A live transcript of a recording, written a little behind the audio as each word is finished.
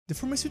The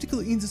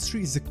pharmaceutical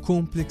industry is a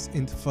complex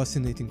and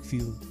fascinating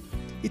field.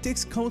 It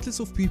takes countless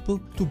of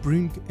people to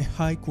bring a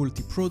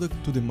high-quality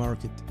product to the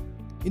market.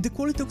 In the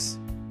Qualitox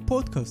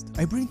podcast,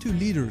 I bring to you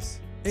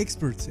leaders,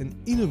 experts, and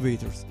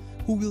innovators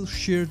who will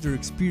share their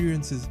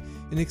experiences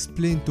and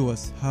explain to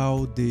us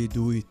how they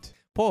do it.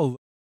 Paul,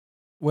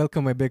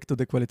 welcome back to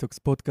the Qualitox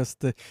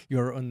podcast.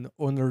 You're an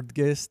honored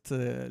guest.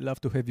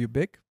 Love to have you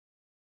back.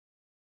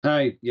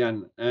 Hi,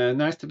 Jan.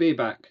 Nice to be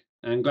back.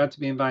 I'm glad to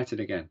be invited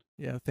again.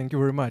 Yeah, thank you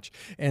very much.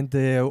 And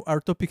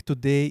our topic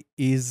today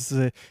is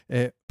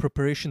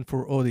preparation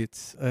for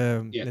audits.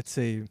 Yes. Let's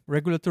say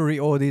regulatory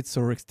audits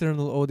or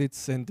external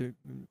audits and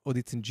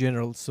audits in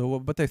general. So,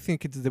 but I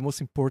think it's the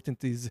most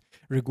important is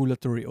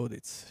regulatory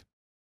audits.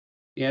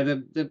 Yeah,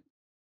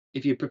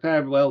 if you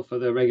prepare well for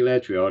the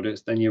regulatory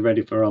audits, then you're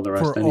ready for all the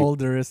rest. For all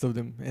the rest of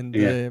them. And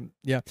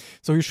yeah.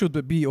 So you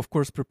should be, of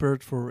course,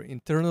 prepared for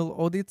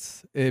internal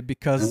audits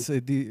because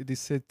this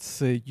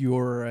sets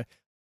your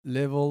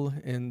level,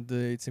 and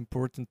it's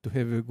important to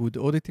have a good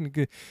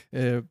auditing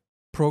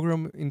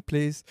program in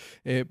place,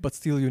 but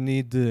still you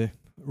need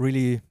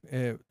really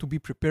to be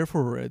prepared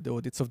for the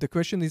audit. So the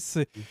question is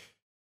it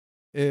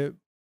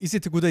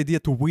a good idea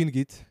to wing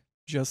it,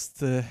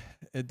 just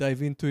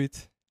dive into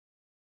it?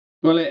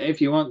 Well, if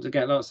you want to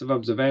get lots of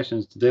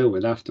observations to deal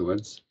with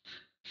afterwards,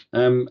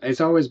 it's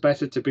always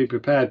better to be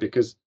prepared,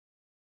 because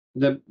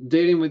the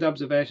dealing with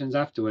observations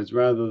afterwards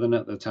rather than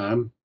at the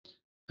time,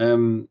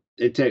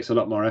 it takes a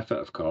lot more effort,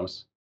 of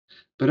course.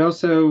 But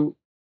also,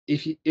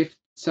 if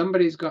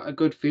somebody's got a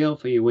good feel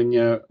for you when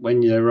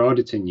you're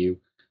auditing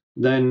you,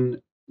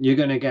 then you're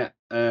going to get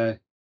and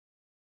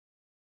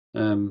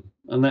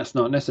that's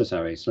not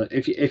necessary. So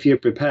if you're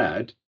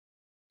prepared,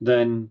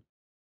 then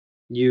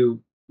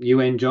I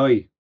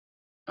enjoy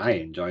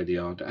the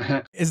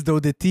audit. As the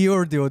auditee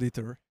or the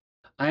auditor?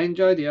 I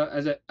enjoy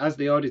as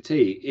the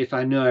auditee if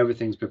I know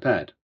everything's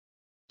prepared.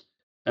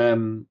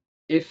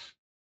 If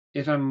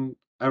I'm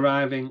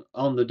arriving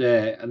on the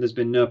day and there's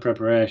been no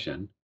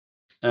preparation,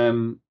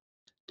 then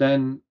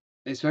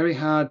it's very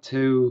hard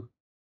to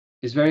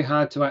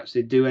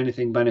actually do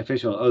anything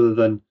beneficial other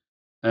than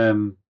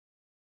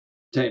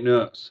take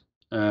notes.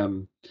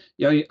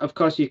 Of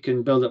course, you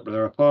can build up a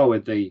rapport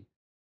with the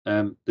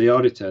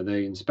auditor,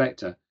 the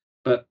inspector,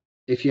 but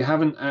if you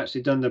haven't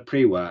actually done the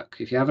pre-work,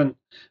 if you haven't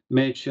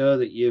made sure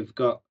that you've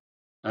got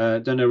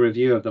done a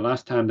review of the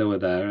last time they were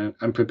there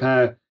and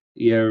prepare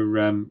your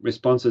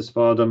responses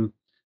for them,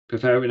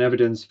 prepare an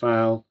evidence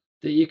file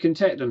that you can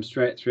take them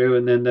straight through,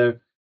 and then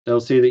they'll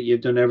see that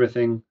you've done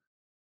everything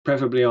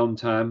preferably on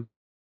time,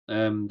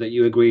 that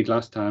you agreed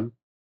last time,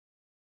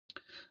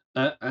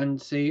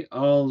 and see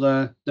all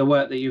the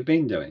work that you've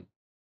been doing.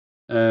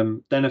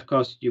 Then, of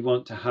course, you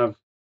want to have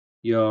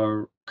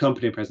your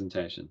company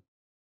presentation.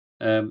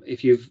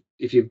 If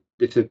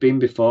they've been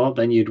before,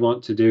 then you'd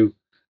want to do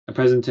a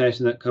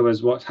presentation that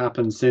covers what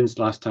happened since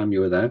last time you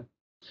were there.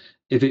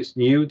 If it's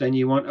new, then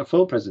you want a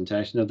full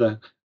presentation of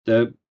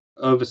the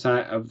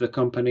oversight of the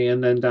company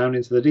and then down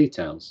into the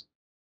details.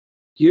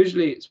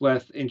 Usually it's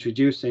worth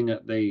introducing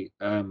at the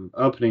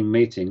opening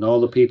meeting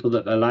all the people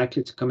that they're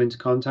likely to come into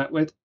contact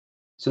with.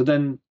 So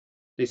then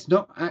it's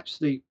not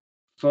actually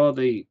for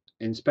the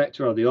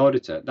inspector or the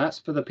auditor, that's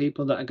for the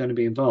people that are going to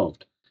be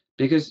involved,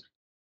 because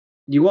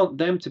you want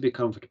them to be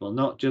comfortable,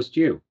 not just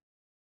you.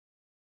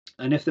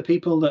 And if the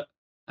people that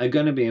are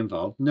going to be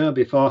involved know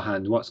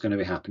beforehand what's going to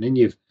be happening,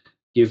 you've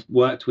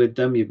worked with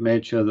them, you've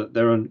made sure that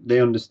they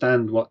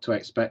understand what to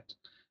expect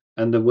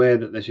and the way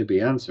that they should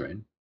be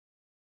answering,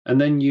 and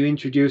then you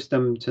introduce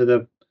them to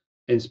the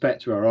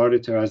inspector or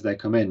auditor as they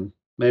come in,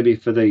 maybe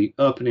for the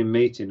opening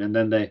meeting, and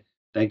then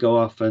they go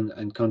off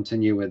and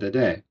continue with the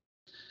day.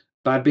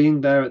 By being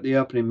there at the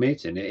opening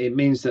meeting, it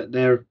means that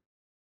they're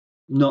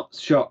not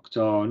shocked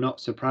or not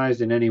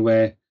surprised in any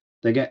way.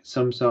 They get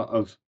some sort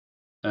of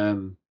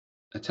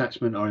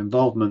attachment or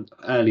involvement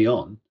early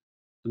on,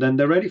 then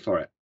they're ready for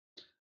it.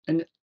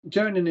 And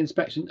during an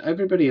inspection,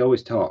 everybody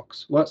always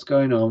talks. What's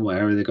going on?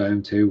 Where are they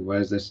going to?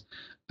 Where's this?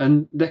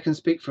 And they can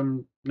speak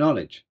from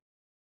knowledge.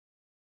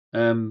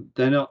 They're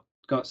not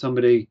got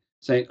somebody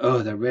saying, "Oh,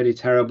 they're really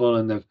terrible,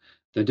 and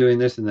they're doing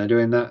this and they're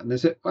doing that." And they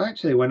say, "Well,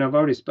 actually, when I've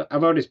already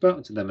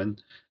spoken to them,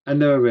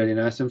 and they were really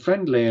nice and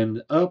friendly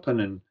and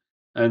open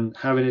and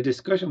having a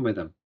discussion with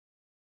them,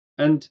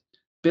 and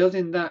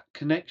building that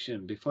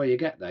connection before you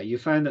get there, you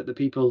find that the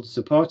people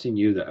supporting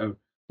you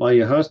while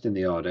you're hosting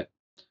the audit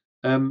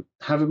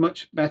have a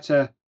much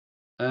better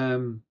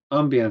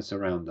ambience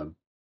around them.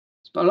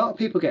 But a lot of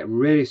people get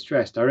really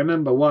stressed. I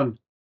remember one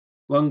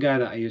guy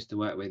that I used to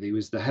work with. He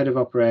was the head of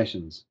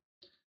operations,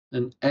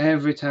 and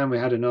every time we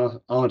had an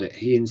audit,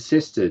 he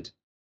insisted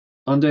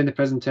on doing the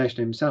presentation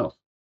himself,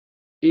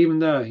 even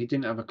though he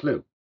didn't have a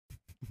clue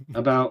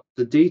about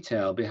the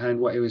detail behind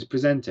what he was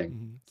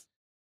presenting.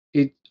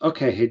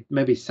 He'd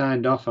maybe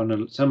signed off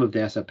on some of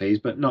the SOPs,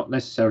 but not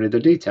necessarily the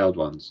detailed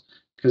ones,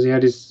 because he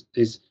had his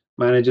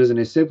managers and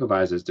his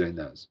supervisors doing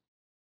those.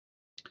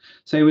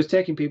 So he was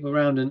taking people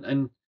around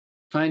and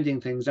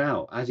finding things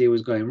out as he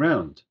was going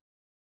round,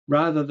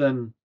 rather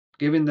than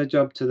giving the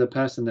job to the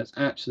person that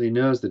actually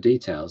knows the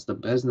details, the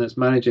person that's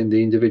managing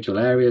the individual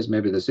areas,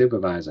 maybe the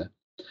supervisor,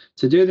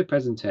 to do the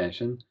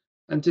presentation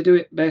and to do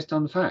it based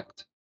on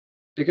fact.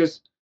 Because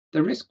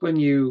the risk when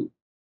you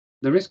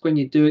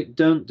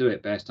don't do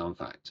it based on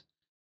fact,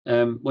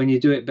 when you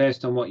do it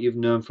based on what you've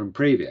known from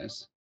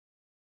previous,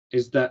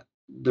 is that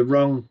the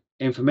wrong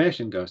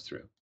information goes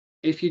through.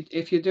 If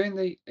you're doing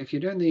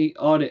the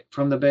audit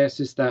from the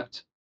basis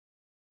that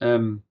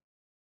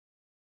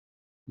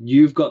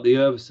you've got the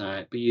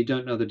oversight but you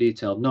don't know the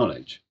detailed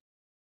knowledge,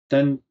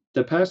 then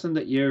the person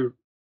that you're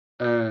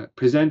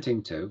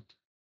presenting to,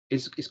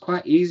 it's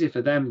quite easy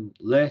for them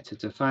later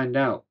to find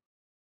out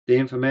the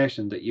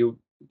information that you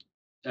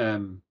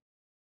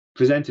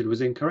presented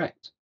was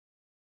incorrect,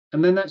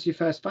 and then that's your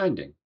first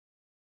finding.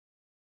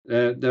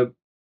 The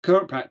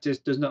current practice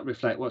does not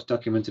reflect what's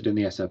documented in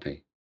the SOP.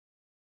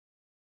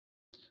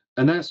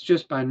 And that's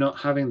just by not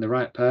having the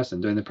right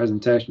person doing the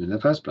presentation in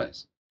the first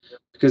place.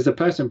 Because the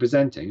person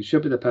presenting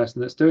should be the person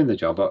that's doing the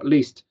job, or at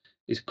least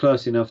is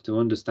close enough to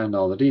understand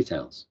all the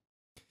details.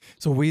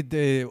 So we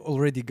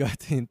already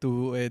got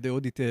into the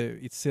audit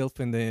itself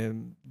and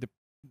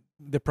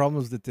the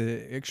problems that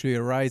actually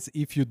arise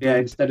if you don't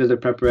instead of the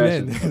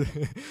preparation.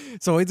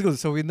 So it's good.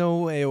 So we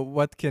know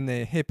what can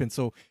happen.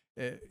 So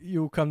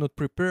you come not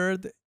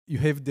prepared, you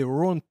have the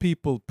wrong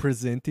people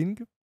presenting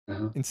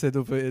instead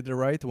of the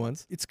right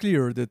ones. It's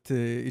clear that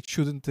it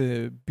shouldn't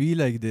be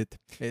like that.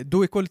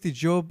 Do a quality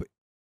job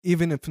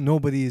even if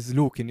nobody is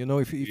looking,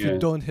 if you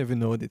don't have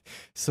an audit.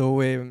 So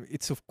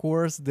it's of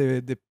course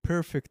the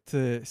perfect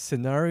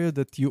scenario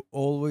that you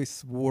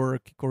always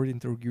work according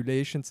to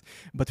regulations,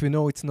 but we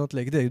know it's not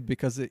like that,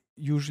 because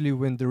usually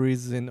when there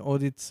is an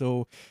audit,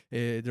 so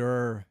there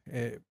are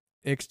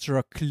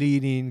extra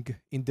cleaning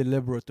in the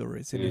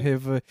laboratories, and you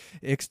have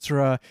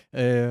extra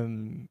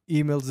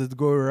emails that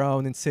go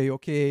around and say,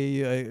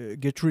 okay,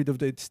 get rid of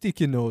the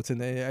sticky notes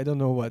and I don't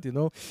know what,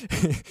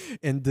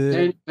 and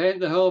paint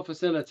the whole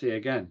facility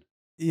again.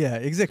 Yeah,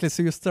 exactly.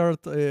 So you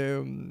start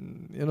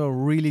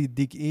really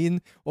dig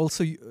in.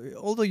 Also,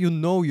 although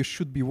you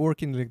should be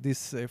working like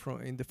this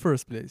from in the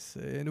first place,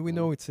 and we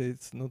know it's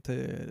not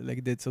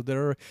like that, so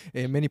there are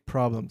many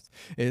problems.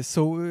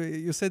 So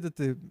you said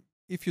that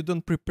if you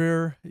don't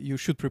prepare, you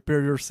should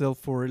prepare yourself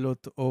for a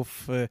lot of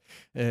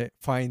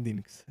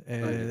findings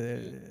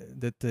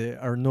that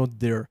are not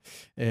there.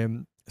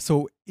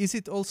 So is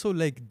it also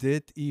like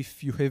that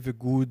if you have a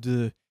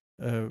good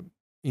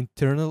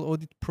internal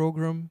audit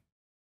program?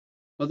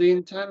 Well, the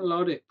internal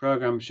audit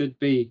program should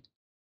be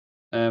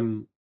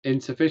in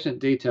sufficient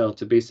detail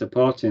to be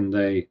supporting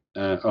the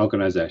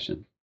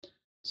organization.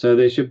 So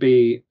they should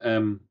be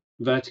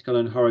vertical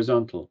and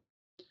horizontal.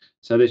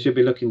 So they should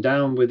be looking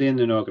down within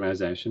an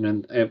organization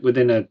and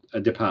within a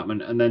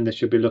department, and then they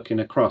should be looking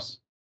across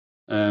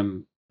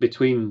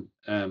between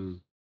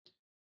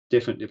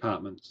different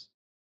departments.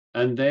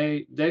 And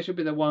they should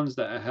be the ones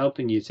that are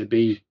helping you to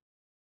be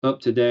up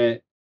to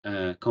date,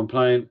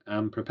 compliant,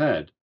 and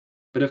prepared.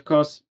 But of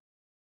course,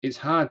 it's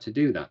hard to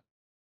do that.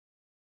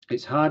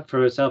 It's hard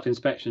for a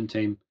self-inspection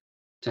team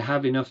to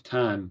have enough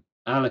time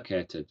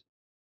allocated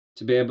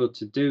to be able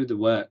to do the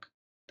work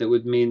that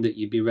would mean that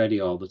you'd be ready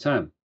all the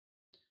time.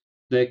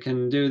 They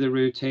can do the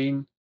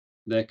routine,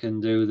 they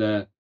can do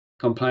the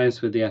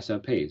compliance with the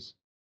SOPs,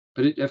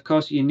 but of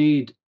course you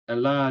need a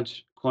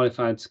large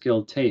qualified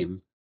skilled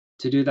team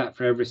to do that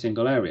for every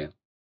single area.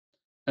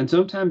 And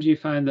sometimes you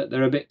find that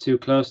they're a bit too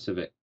close to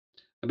it,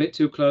 a bit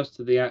too close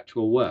to the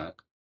actual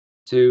work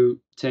to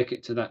take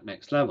it to that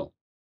next level,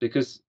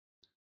 because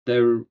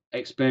their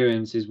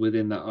experience is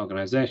within that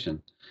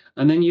organization.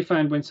 And then you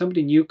find when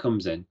somebody new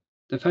comes in,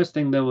 the first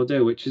thing they will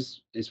do, which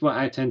is what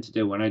I tend to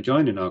do when I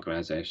join an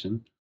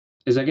organization,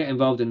 is I get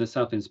involved in the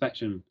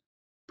self-inspection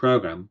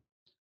program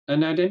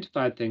and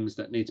identify things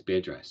that need to be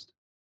addressed.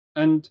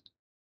 And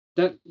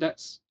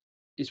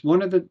it's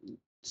one of the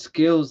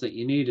skills that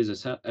you need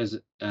as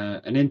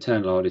an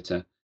internal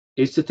auditor,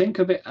 is to think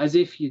of it as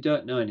if you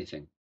don't know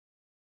anything.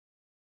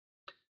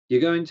 You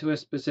go into a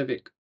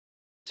specific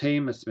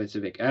team, a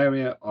specific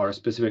area, or a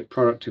specific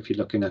product if you're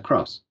looking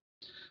across,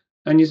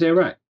 and you say,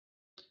 right,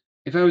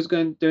 if I was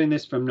doing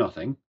this from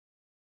nothing,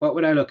 what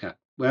would I look at?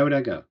 Where would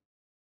I go?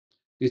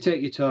 You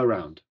take your toe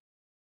around,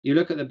 you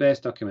look at the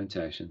base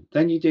documentation,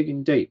 then you dig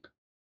in deep.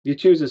 You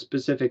choose a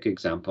specific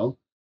example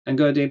and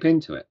go deep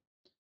into it.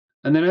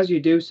 And then as you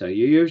do so,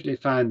 you usually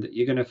find that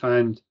you're going to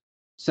find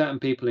certain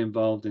people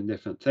involved in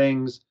different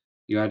things.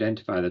 You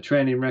identify the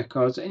training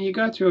records and you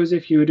go through as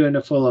if you were doing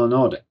a full-on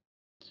audit.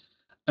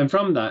 And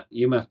from that,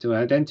 you have to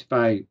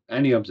identify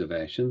any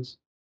observations.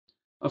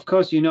 Of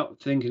course, you're not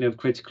thinking of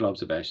critical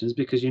observations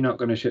because you're not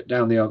going to shut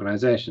down the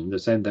organization the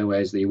same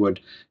ways that you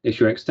would if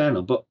you're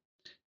external. But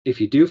if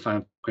you do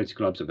find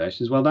critical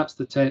observations, well, that's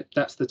the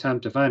time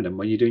to find them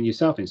when you're doing your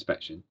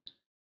self-inspection,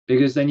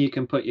 because then you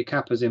can put your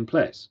CAPAs in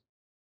place.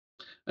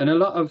 And a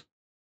lot of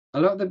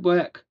the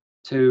work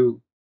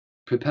to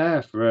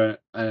prepare for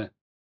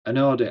an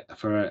audit,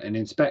 for an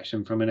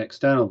inspection from an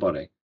external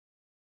body,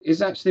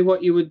 is actually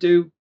what you would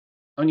do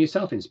on your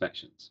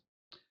self-inspections.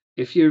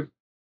 If you're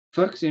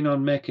focusing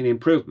on making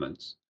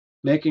improvements,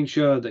 making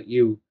sure that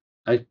you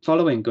are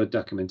following good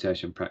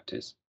documentation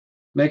practice,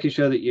 making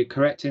sure that you're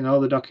correcting all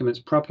the documents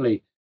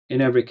properly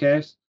in every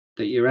case,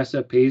 that your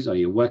SOPs or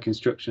your work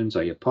instructions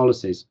or your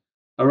policies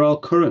are all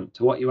current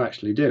to what you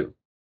actually do,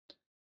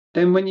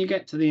 then when you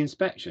get to the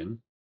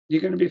inspection,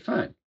 you're going to be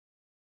fine.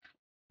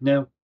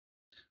 Now,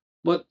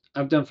 what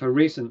I've done for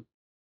recent,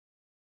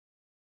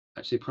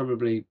 actually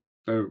probably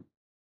for,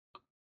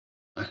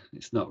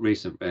 it's not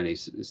recent really,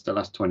 it's the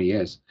last 20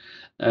 years,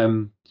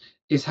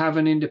 is have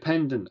an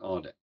independent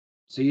audit.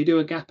 So you do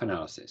a gap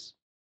analysis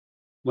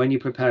when you're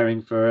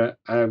preparing for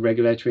a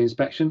regulatory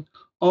inspection,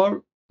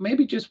 or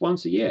maybe just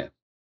once a year.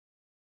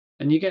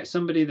 And you get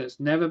somebody that's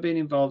never been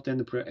involved in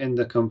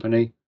the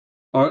company,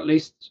 or at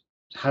least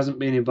hasn't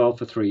been involved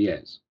for 3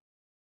 years.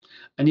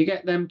 And you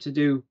get them to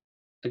do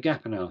a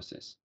gap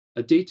analysis,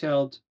 a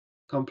detailed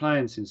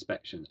compliance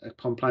inspection, a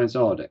compliance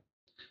audit,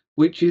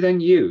 which you then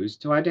use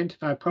to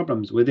identify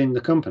problems within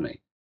the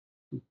company,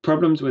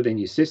 problems within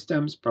your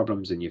systems,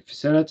 problems in your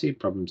facility,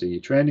 problems in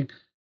your training,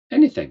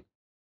 anything.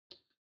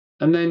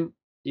 And then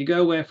you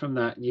go away from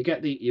that and you've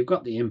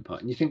got the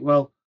input and you think,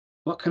 well,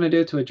 what can I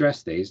do to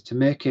address these to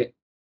make it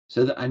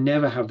so that I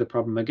never have the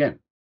problem again?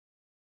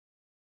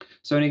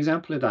 So an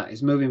example of that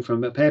is moving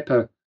from a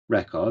paper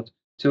record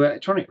to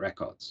electronic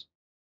records.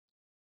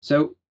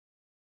 So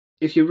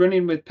if you're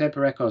running with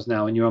paper records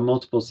now and you're on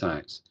multiple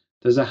sites,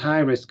 there's a high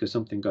risk of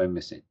something going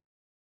missing.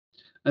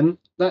 And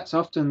that's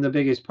often the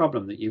biggest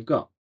problem that you've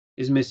got,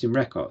 is missing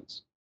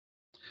records.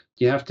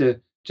 You have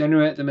to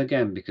generate them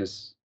again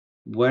because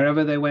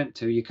wherever they went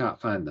to, you can't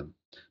find them.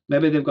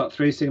 Maybe they've got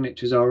 3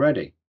 signatures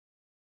already,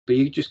 but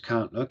you just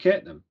can't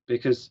locate them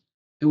because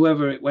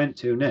whoever it went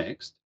to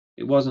next,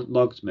 it wasn't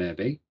logged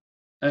maybe,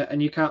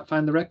 and you can't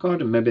find the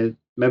record. And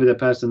maybe the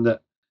person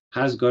that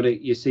has got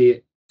it, you see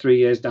it 3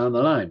 years down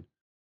the line,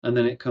 and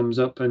then it comes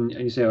up and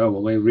you say, oh,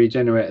 well, we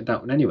regenerated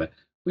that one anyway,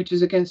 which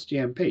is against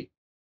GMP.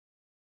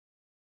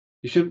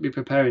 You shouldn't be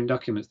preparing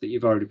documents that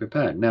you've already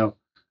prepared. Now,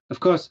 of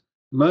course,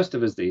 most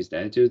of us these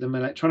days do them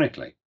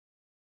electronically.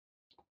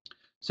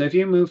 So if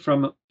you move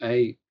from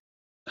a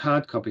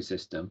hard copy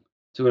system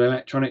to an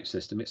electronic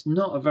system, it's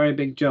not a very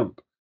big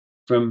jump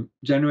from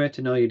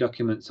generating all your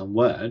documents on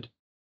Word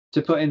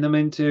to putting them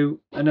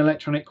into an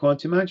electronic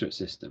quality management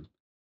system,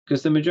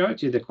 because the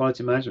majority of the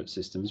quality management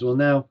systems will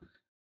now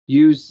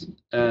use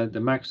the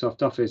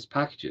Microsoft Office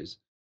packages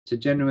to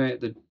generate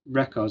the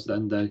records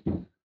and the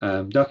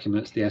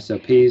documents, the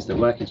SOPs, the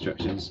work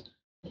instructions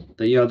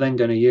that you're then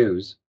going to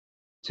use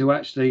to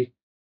actually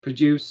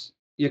produce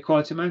your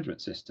quality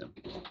management system.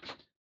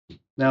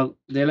 Now,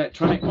 the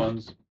electronic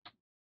ones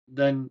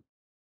then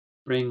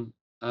bring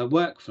a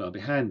workflow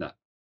behind that.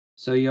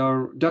 So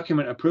your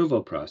document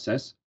approval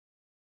process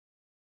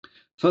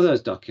for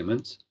those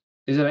documents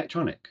is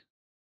electronic.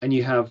 And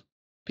you have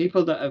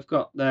people that have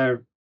got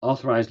their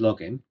authorized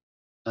login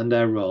and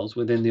their roles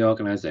within the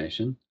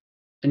organization,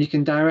 and you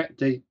can direct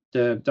the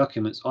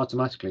documents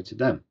automatically to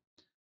them.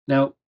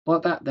 Now,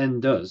 what that then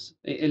does,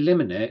 it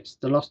eliminates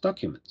the lost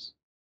documents.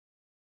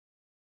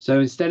 So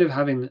instead of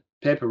having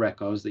paper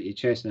records that you're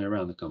chasing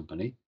around the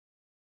company,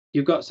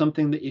 you've got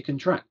something that you can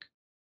track.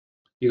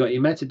 You've got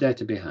your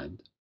metadata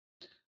behind,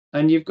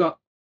 and you've got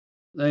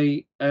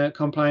the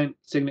compliant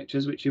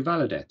signatures which you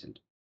validated.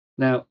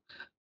 Now,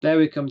 there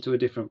we come to a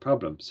different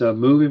problem. So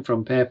moving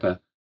from paper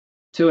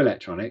to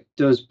electronic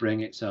does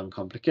bring its own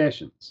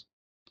complications.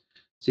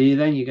 So you're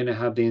going to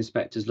have the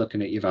inspectors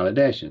looking at your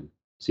validation.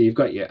 So you've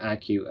got your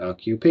IQ,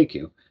 OQ,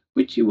 PQ,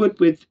 which you would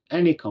with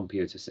any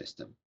computer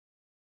system.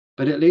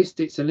 But at least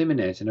it's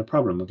eliminating a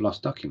problem of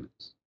lost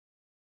documents.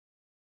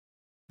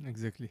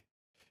 Exactly.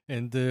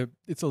 And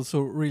it's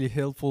also really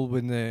helpful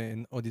when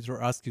an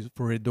auditor asks you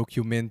for a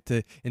document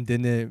and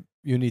then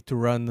you need to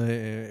run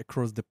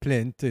across the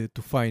plant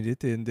to find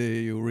it, and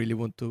you really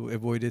want to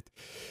avoid it.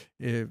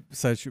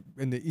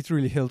 And it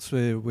really helps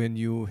when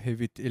you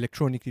have it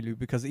electronically,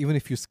 because even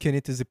if you scan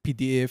it as a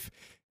PDF,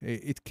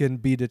 it can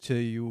be that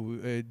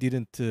you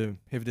didn't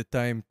have the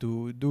time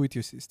to do it.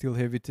 You still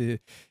have it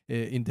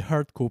in the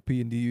hard copy,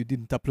 and you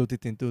didn't upload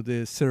it into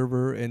the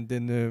server, and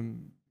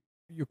then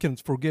you can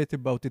forget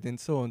about it and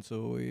so on.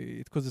 So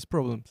it causes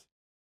problems.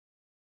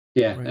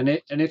 Yeah,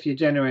 right? and if you're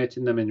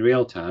generating them in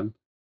real time,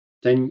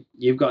 then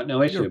you've got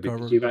no issue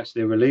because you've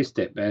actually released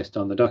it based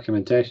on the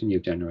documentation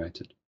you've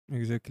generated.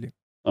 Exactly.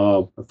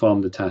 Or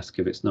perform the task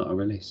if it's not a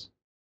release.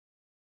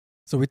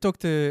 So we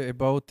talked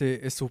about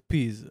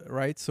SOPs,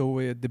 right?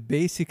 So the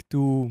basic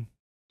to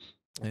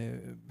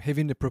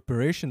having the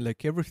preparation,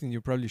 like everything,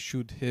 you probably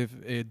should have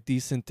a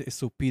decent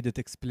SOP that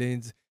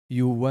explains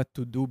you what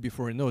to do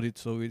before an audit.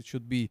 So it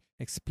should be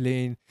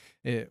explain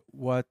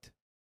what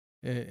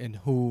and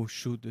who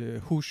should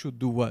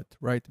do what,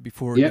 right,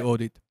 before the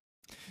audit.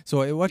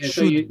 So what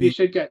should be? You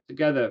should get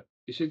together.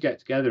 You should get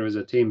together as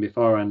a team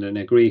beforehand and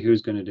agree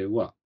who's going to do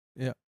what.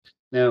 Yeah.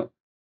 Now,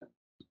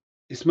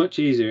 it's much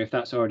easier if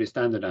that's already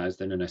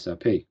standardized in an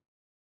SOP.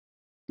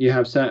 You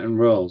have certain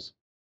roles.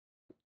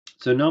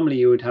 So normally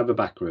you would have a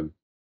back room.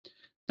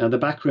 Now the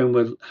back room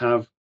will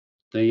have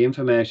the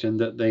information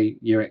that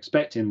you're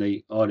expecting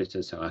the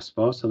auditors to ask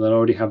for, so they'll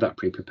already have that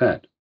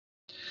pre-prepared.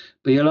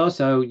 But you'll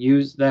also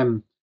use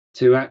them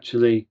to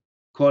actually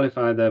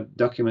qualify the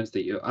documents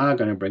that you are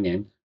going to bring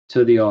in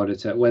to the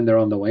auditor when they're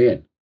on the way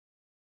in.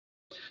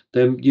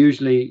 They're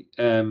usually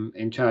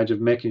in charge of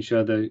making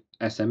sure the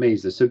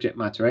SMEs, the subject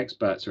matter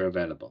experts, are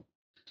available.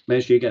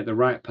 Make sure you get the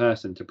right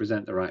person to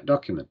present the right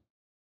document.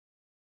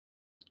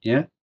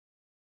 Yeah?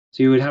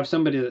 So you would have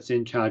somebody that's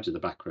in charge of the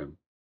back room.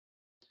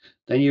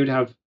 Then you would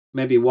have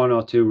maybe one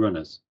or two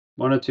runners.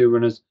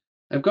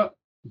 They've got,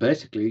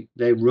 basically,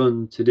 they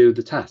run to do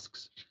the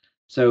tasks.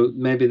 So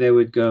maybe they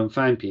would go and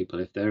find people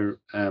if they're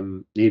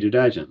needed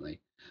urgently.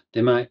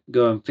 They might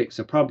go and fix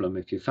a problem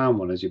if you found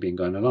one as you've been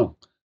going along.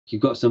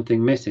 You've got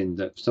something missing,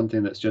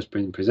 something that's just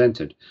been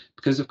presented.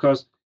 Because, of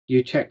course,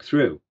 you check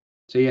through.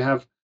 So you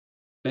have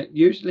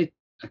usually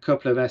a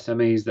couple of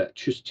SMEs that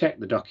just check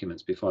the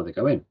documents before they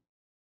go in.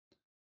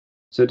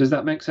 So does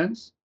that make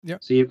sense? Yeah.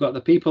 So you've got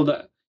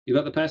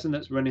the person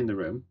that's running the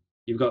room.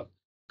 You've got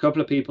a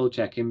couple of people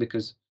checking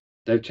because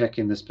they're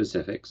checking the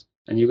specifics,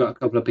 and you've got a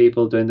couple of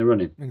people doing the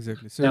running.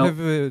 Exactly. So Now,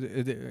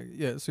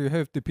 you have so you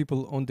have the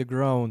people on the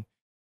ground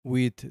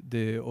with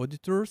the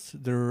auditors.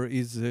 There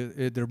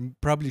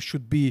probably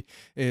should be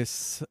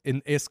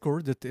an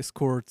escort that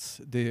escorts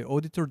the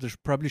auditor. There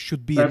probably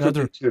should be preferably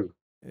another. two.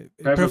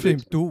 Preferably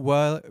two,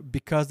 while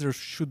because there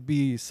should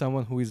be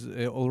someone who is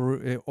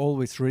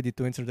always ready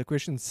to answer the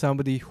question,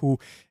 somebody who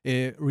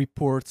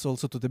reports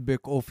also to the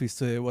back office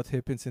what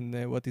happens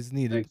and what is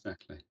needed.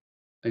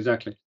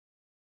 Exactly.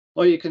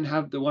 Or you can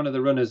have one of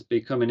the runners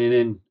be coming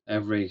in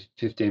every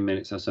 15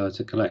 minutes or so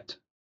to collect.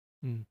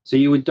 So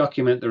you would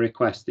document the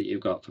request that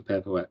you've got for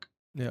paperwork.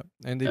 Yeah,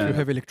 and if you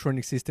have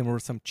electronic system or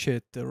some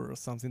chat or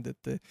something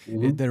that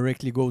Mhm.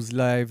 directly goes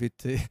live,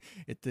 it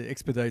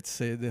expedites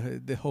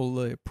the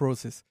whole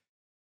process.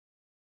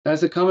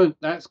 That's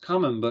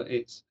common, but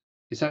it's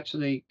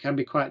actually can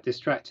be quite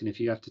distracting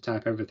if you have to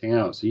type everything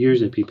out. So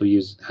usually people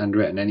use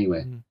handwritten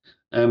anyway.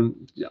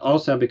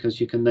 Also because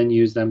you can then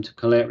use them to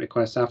collate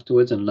requests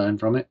afterwards and learn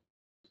from it.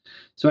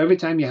 So every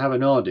time you have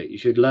an audit, you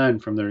should learn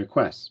from the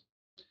requests.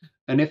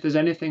 And if there's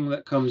anything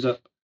that comes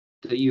up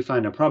that you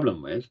find a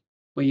problem with,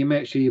 well, you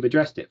make sure you've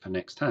addressed it for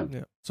next time.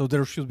 Yeah. So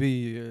there should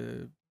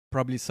be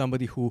probably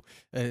somebody who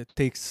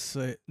takes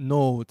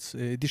notes.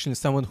 Additionally,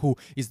 someone who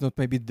is not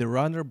maybe the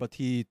runner, but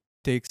he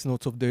takes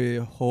notes of the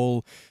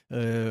whole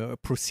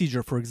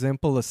procedure. For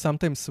example,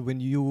 sometimes when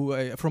you,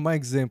 from my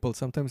example,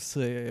 sometimes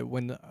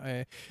when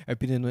I've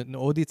been in an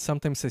audit,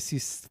 sometimes I see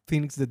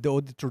things that the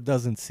auditor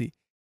doesn't see.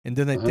 And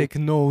then I take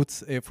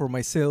notes for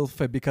myself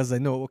because I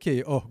know,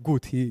 okay, oh,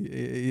 good,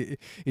 he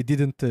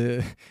didn't,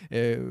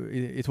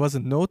 it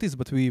wasn't noticed,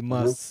 but we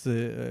must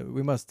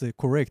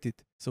correct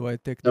it. So I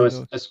take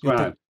a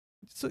scribe.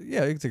 So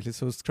yeah, exactly.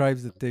 So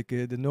scribes that take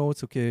the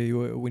notes. Okay,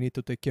 we need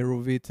to take care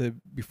of it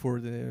before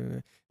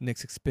the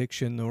next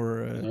inspection,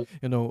 or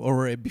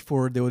or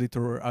before the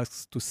auditor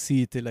asks to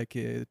see it, like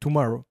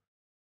tomorrow.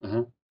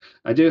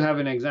 I do have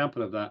an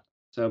example of that.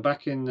 So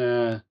back in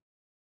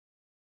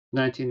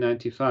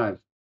 1995,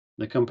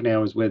 the company I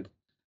was with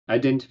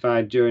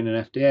identified during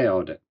an FDA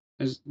audit,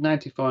 it was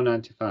 94,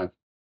 95,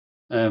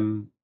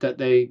 that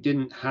they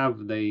didn't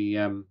have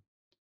the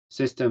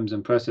systems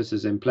and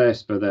processes in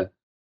place for the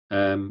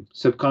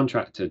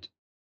subcontracted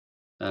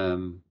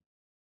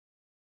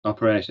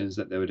operations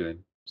that they were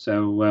doing.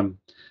 So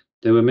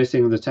they were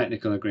missing the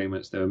technical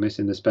agreements, they were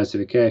missing the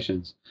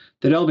specifications.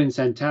 They'd all been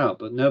sent out,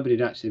 but nobody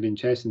had actually been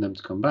chasing them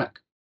to come back.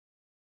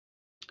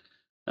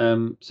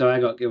 So I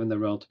got given the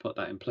role to put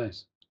that in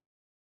place.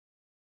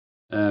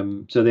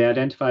 So they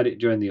identified it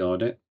during the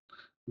audit.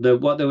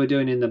 What they were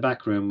doing in the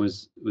back room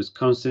was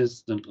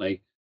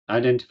consistently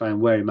identifying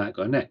where it might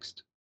go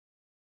next.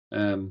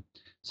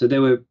 So they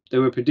were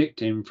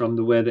predicting from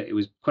the way that it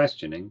was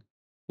questioning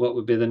what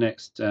would be the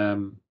next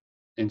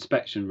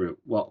inspection route,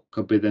 what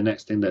could be the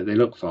next thing that they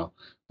look for.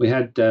 We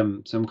had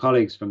some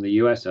colleagues from the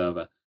US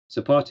over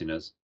supporting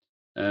us,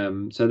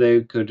 so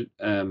they could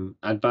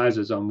advise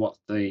us on what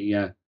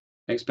the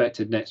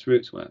expected next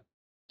routes were.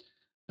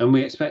 And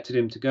we expected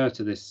him to go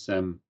to this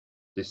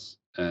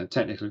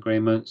technical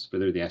agreements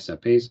through the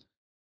SOPs,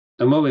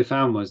 and what we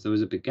found was there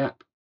was a big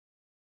gap.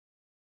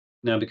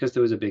 Now, because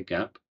there was a big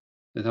gap,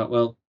 they thought,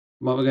 well,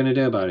 what we're going to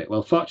do about it?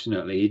 Well,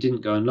 fortunately, he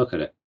didn't go and look at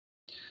it.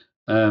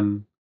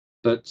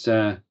 But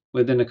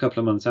within a couple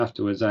of months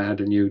afterwards, I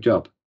had a new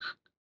job.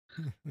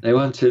 They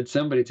wanted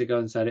somebody to go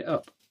and set it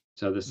up.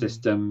 So the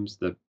systems,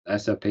 the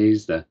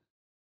SOPs, the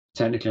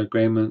technical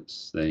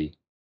agreements, the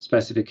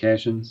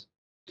specifications.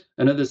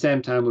 And at the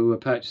same time, we were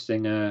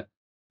purchasing a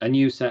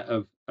new set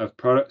of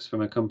products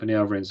from a company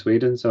over in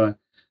Sweden. So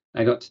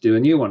I got to do a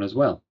new one as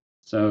well.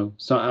 So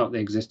sort out the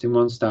existing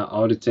one, start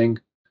auditing,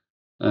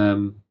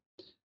 and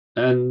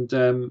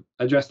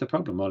address the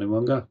problem all in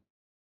one go.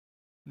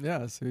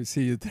 Yeah, so you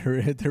see,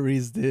 there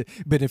is the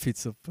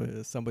benefits of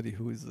somebody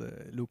who is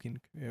looking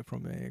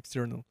from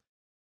external.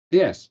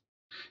 Yes,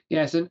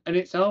 and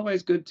it's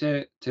always good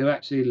to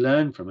actually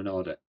learn from an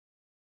audit.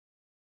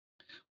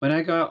 When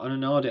I go out on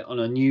an audit on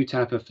a new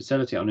type of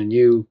facility, on a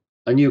new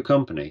a new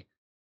company,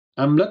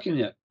 I'm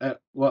looking at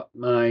what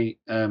my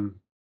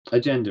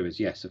agenda is,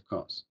 yes, of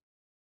course.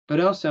 But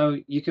also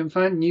you can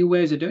find new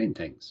ways of doing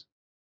things.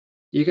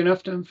 You can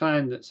often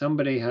find that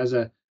somebody has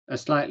a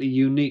slightly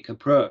unique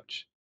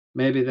approach.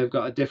 Maybe they've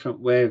got a different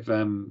way of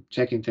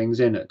checking things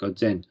in at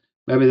goods in.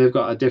 Maybe they've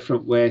got a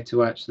different way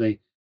to actually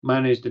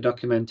manage the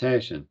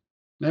documentation.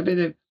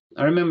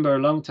 I remember a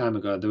long time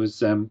ago, there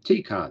was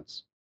T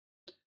cards.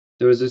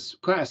 There was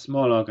quite a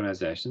small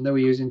organization. They were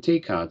using T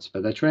cards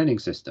for their training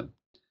system.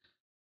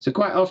 So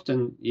quite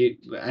often,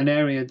 an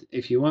area,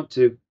 if you want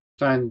to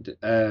find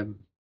a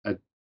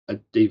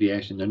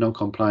deviation, a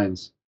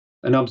non-compliance,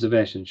 an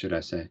observation, should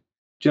I say,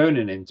 during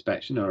an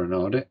inspection or an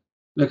audit,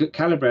 look at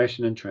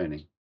calibration and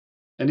training.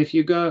 And if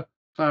you go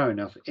far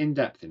enough, in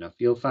depth enough,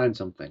 you'll find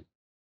something.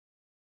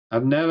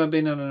 I've never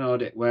been on an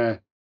audit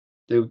where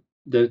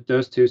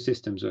those two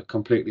systems were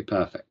completely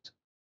perfect,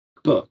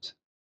 but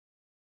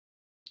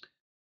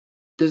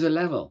there's a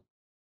level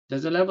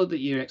that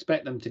you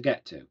expect them to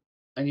get to,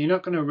 and you're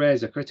not going to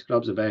raise a critical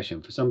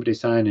observation for somebody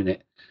signing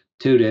it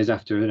 2 days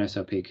after an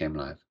SOP came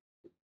live.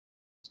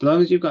 As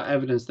long as you've got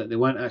evidence that they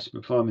weren't actually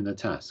performing the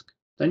task,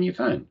 then you're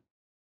fine.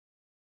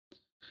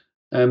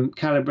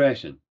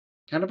 Calibration.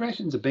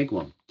 Calibration is a big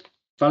one.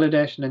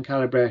 Validation and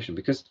calibration,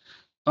 because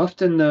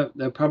often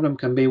the problem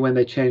can be when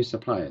they change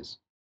suppliers.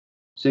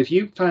 So if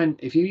you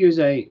use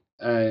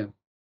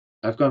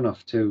I've gone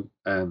off to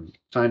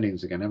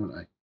findings again,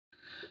 haven't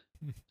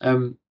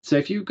I? So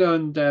if you go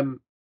and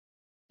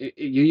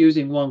you're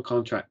using one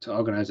contract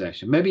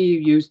organization, maybe you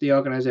use the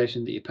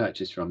organization that you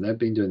purchased from. They've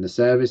been doing the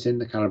servicing,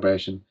 the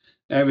calibration,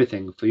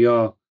 everything for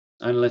your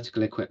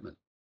analytical equipment.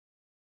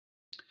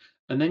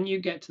 And then you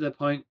get to the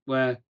point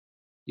where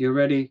you're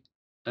ready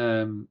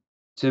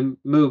to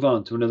move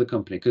on to another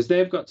company, because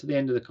they've got to the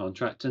end of the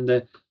contract and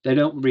they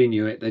don't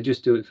renew it. They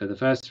just do it for the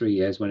first 3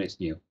 years when it's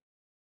new.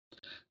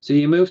 So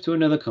you move to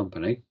another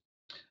company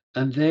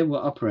and they will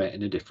operate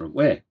in a different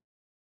way.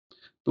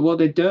 But what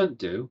they don't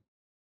do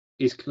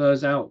is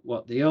close out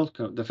what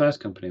the first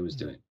company was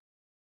doing.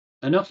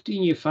 And often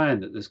you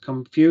find that there's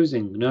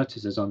confusing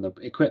notices on the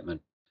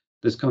equipment.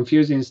 There's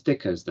confusing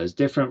stickers. There's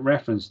different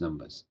reference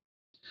numbers.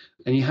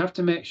 And you have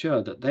to make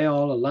sure that they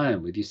all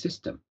align with your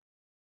system.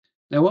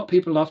 Now, what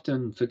people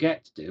often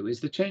forget to do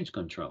is the change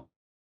control.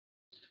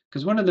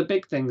 Because one of the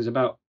big things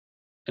about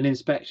an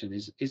inspection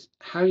is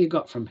how you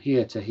got from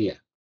here to here.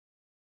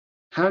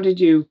 How did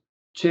you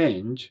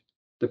change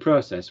the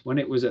process when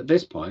it was at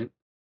this point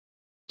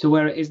to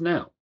where it is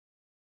now?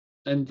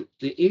 And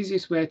the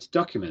easiest way to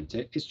document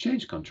it is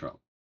change control.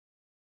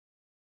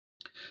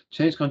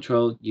 Change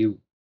control, you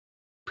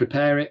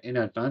prepare it in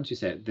advance. You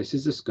say, this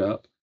is the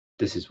scope.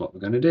 This is what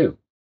we're going to do.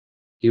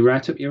 You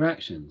write up your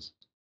actions.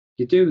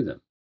 You do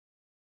them.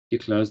 You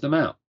close them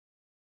out.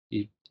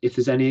 If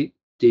there's any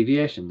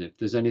deviation, if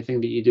there's anything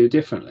that you do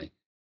differently,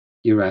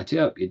 you write it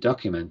up, you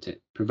document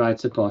it, provide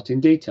supporting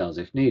details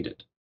if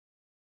needed.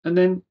 And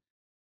then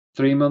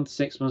 3 months,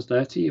 6 months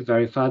later, you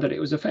verify that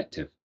it was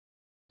effective.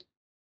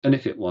 And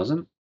if it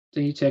wasn't,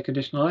 then you take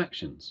additional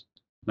actions.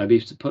 Maybe you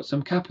have to put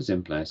some CAPAs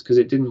in place because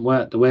it didn't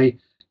work the way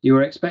you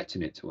were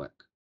expecting it to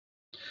work.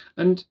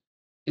 And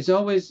it's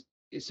always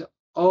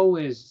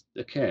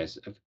the case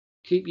of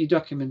keep your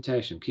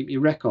documentation, keep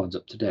your records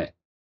up to date.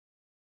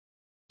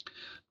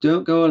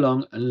 Don't go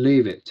along and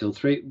leave it till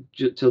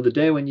the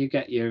day when you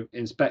get your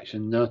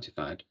inspection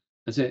notified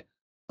and say,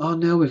 oh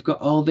no, we've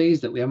got all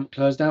these that we haven't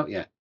closed out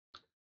yet.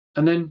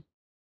 And then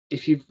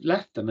if you've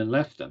left them,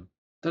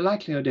 the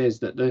likelihood is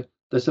that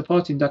the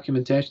supporting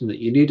documentation that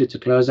you needed to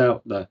close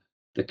out the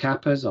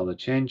CAPAs or the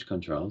change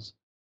controls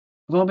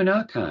have all been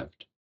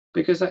archived,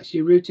 because that's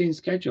your routine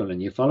schedule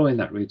and you're following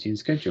that routine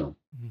schedule.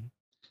 Mm-hmm.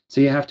 So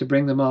you have to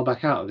bring them all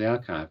back out of the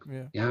archive.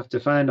 Yeah. You have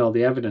to find all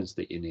the evidence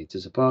that you need to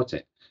support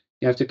it.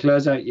 You have to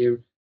close out your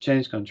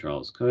change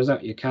controls, close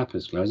out your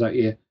CAPAs, close out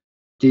your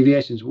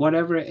deviations,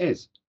 whatever it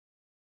is.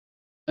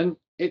 And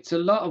it's a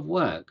lot of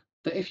work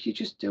that if you're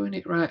just doing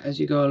it right as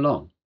you go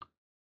along,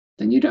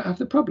 then you don't have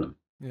the problem.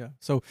 Yeah.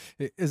 So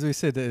as we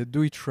said,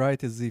 do it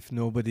right as if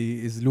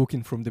nobody is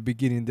looking from the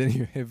beginning, then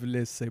you have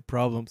less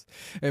problems.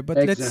 But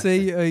exactly. Let's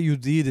say you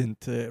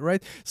didn't,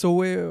 right? So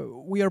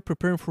we are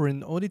preparing for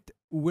an audit.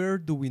 Where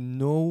do we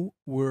know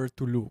where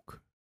to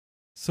look?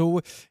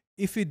 So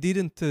if we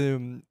didn't,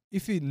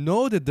 if we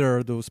know that there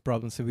are those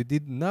problems and we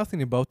did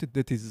nothing about it,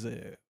 that is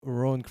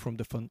wrong from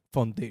the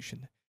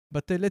foundation.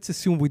 But let's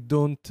assume we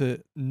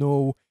don't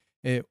know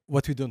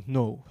what we don't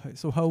know.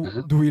 So how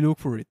do we look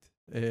for it?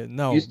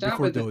 Now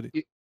before the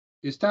audit,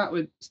 you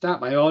start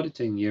by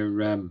auditing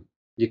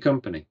your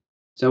company.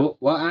 So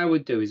what I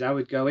would do is I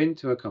would go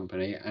into a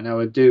company and I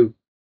would do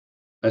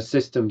a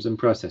systems and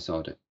process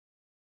audit.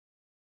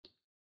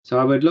 So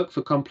I would look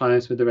for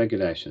compliance with the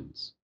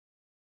regulations,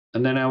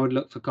 and then I would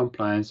look for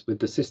compliance with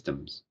the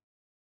systems.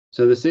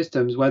 So the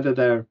systems,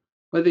 whether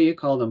you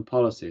call them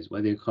policies,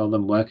 whether you call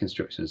them work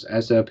instructions,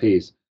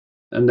 SOPs,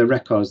 and the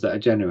records that are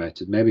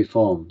generated, maybe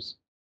forms,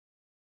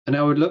 and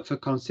I would look for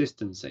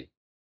consistency.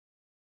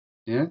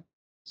 Yeah.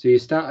 So you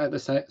start at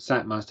the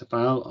site master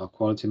file or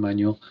quality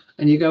manual,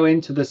 and you go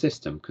into the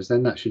system, because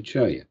then that should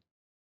show you.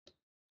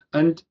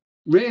 And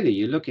really,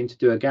 you're looking to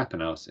do a gap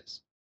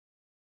analysis.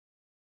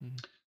 Mm-hmm.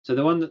 So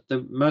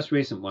the most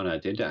recent one I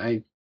did,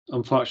 I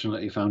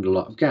unfortunately found a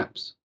lot of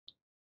gaps.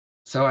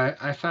 So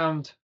I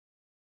found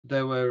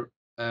there were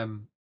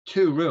 2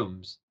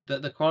 rooms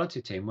that the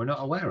quality team were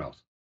not aware of.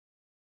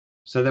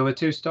 So there were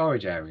 2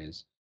 storage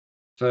areas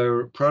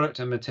for product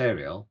and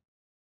material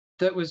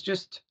that was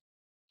just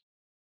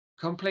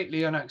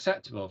completely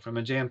unacceptable from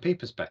a GMP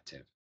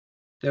perspective.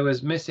 There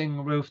was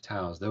missing roof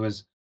tiles, there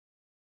was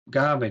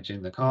garbage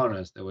in the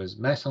corners, there was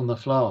mess on the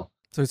floor.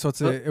 So it's what's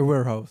But a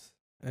warehouse.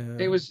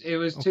 it was 2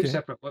 okay.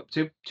 separate,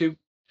 two.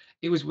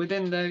 It was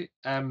within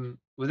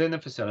the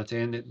facility,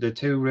 and the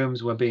 2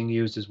 rooms were being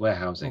used as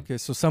warehousing. Okay,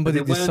 so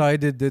somebody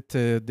decided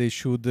that they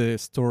should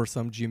store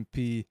some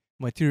GMP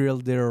material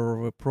there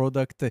or a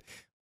product,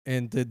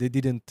 and they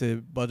didn't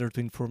bother to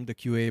inform the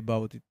QA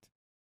about it.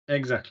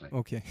 Exactly.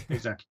 Okay.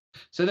 Exactly.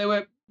 So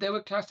they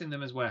were classing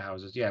them as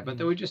warehouses, yeah, but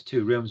there were just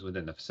 2 rooms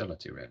within the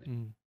facility,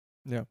 really.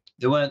 Yeah.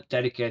 They weren't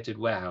dedicated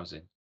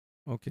warehousing.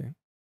 Okay.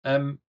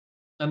 And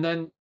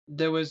then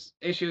there was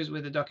issues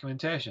with the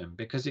documentation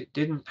because it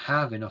didn't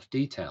have enough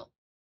detail.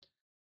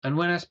 And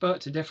when I spoke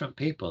to different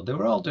people, they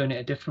were all doing it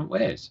in different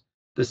ways.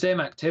 The same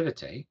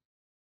activity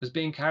was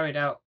being carried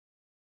out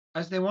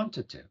as they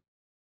wanted to.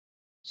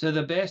 So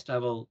the base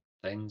level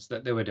things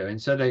that they were doing,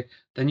 so they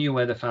knew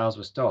where the files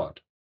were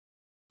stored.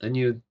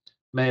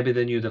 Maybe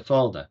they knew the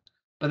folder.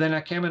 But then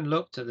I came and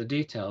looked at the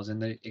details in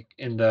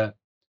the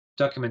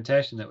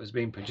documentation that was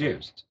being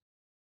produced.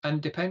 And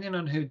depending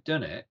on who'd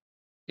done it,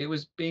 it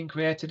was being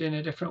created in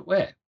a different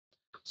way.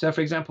 So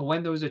for example,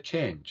 when there was a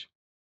change,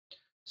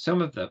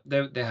 some of them,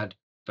 they had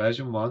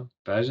version 1,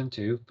 version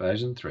 2,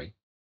 version 3,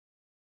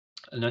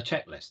 and a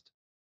checklist.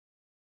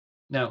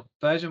 Now,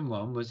 version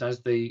 1 was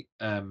as the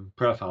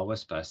profile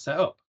was first set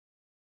up.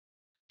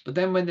 But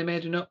then when they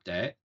made an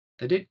update,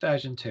 they did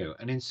version 2,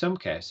 and in some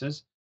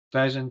cases,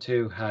 version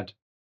 2 had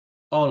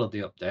all of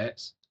the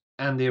updates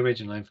and the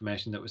original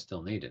information that was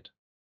still needed.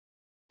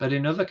 But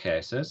in other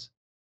cases,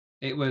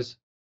 it was,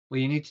 well,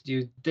 you need to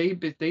do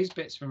these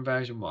bits from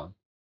version 1,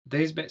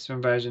 these bits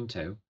from version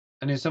 2,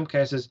 and in some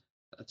cases,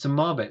 some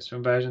more bits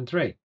from version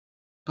 3.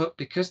 But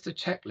because the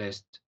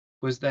checklist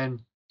was then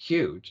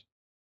huge,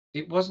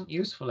 it wasn't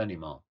useful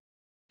anymore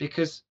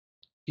because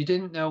you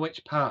didn't know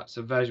which parts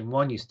of version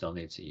 1 you still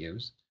need to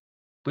use,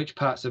 which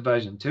parts of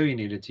version 2 you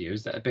needed to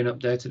use that had been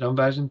updated on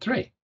version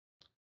 3.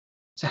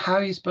 So how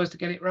are you supposed to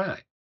get it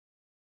right?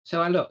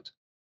 So I looked,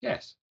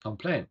 yes,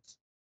 complaints.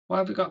 Why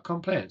have we got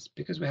complaints?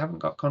 Because we haven't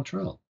got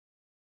control.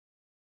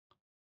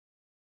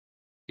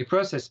 Your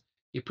process,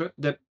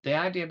 the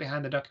idea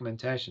behind the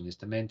documentation is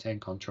to maintain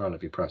control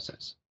of your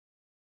process.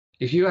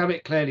 If you have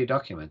it clearly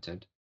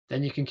documented,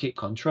 then you can keep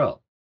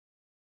control.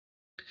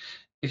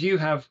 If you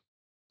have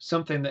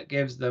something that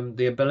gives them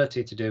the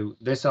ability to do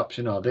this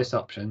option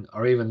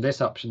or even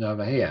this option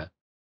over here,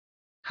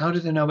 how do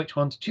they know which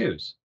one to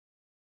choose?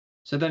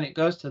 So then it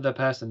goes to the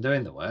person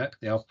doing the work,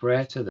 the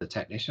operator, the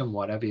technician,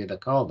 whatever you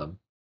call them,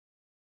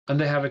 and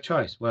they have a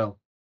choice. Well,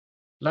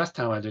 last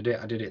time I did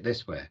it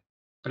this way,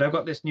 but I've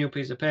got this new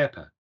piece of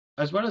paper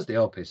as well as the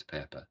old piece of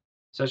paper.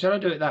 So shall I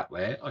do it that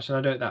way or shall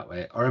I do it that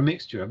way, or a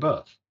mixture of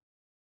both?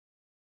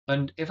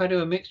 And if I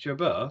do a mixture of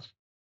both,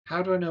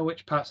 how do I know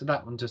which parts of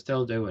that one to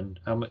still do and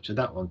how much of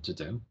that one to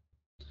do?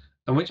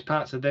 And which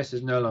parts of this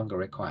is no longer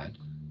required?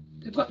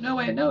 They've got no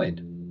way of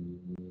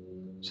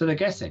knowing. So they're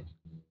guessing.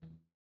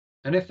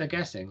 And if they're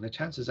guessing, the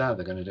chances are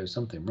they're going to do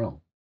something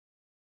wrong,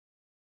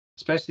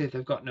 especially if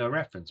they've got no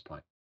reference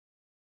point.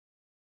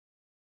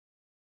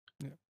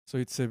 Yeah. So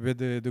it's a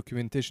bit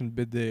documentation,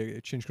 bit the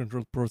change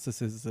control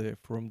processes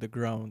from the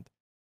ground.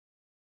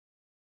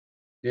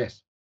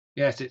 Yes,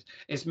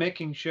 it's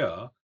making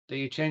sure that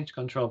your change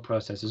control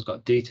process has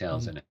got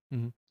details in it,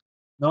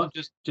 not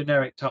just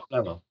generic top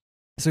level.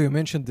 So you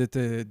mentioned that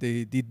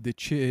they did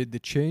the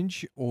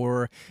change,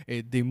 or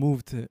they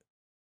moved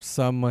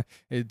some,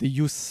 they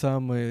used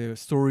some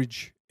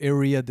storage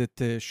area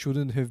that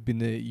shouldn't have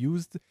been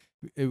used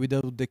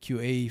without the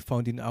QA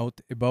finding out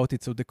about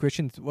it. So the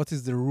question is, what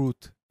is the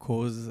root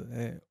cause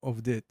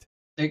of that?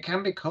 It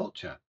can be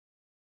culture.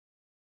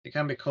 It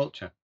can be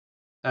culture.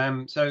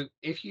 So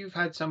if you've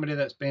had somebody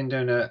that's been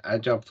doing a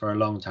job for a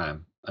long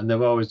time and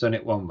they've always done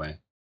it one way,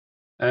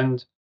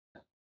 and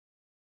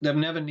they've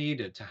never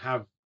needed to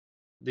have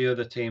the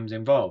other teams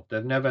involved,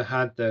 they've never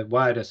had the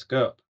wider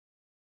scope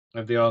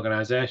of the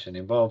organization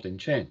involved in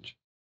change.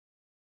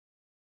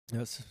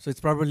 Yes, so it's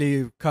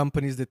probably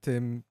companies that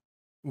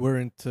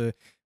weren't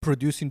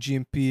producing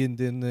GMP and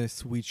then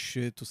switch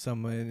to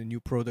some new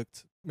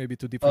product, maybe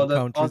to different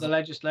countries. Or the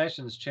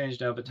legislation's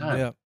changed over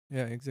time.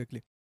 Yeah,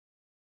 exactly.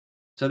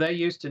 So they're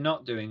used to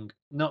not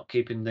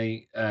keeping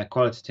the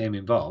quality team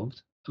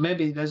involved.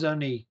 Maybe there's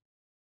only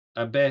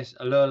a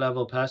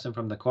low-level person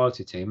from the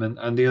quality team,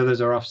 and the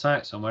others are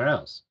off-site somewhere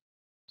else.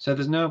 So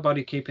there's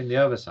nobody keeping the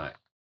oversight.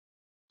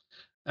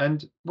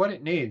 And what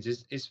it needs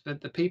is for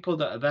the people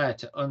that are there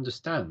to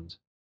understand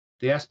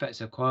the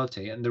aspects of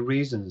quality and the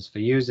reasons for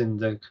using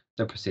the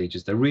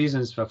procedures, the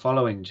reasons for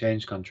following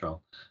change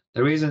control,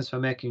 the reasons for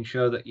making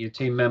sure that your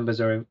team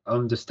members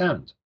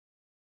understand.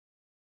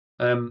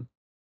 And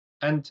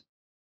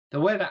the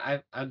way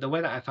that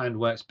I find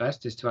works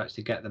best is to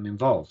actually get them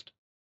involved.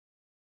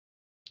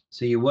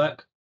 So you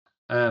work,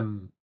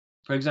 for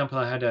example,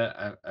 I had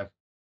a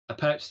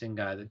purchasing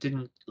guy that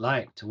didn't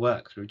like to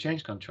work through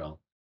change control.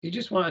 He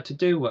just wanted to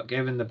do what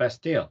gave him the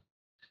best deal,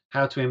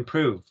 how to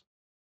improve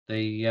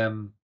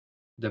the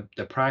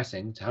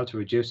pricing, to how to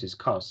reduce his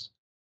costs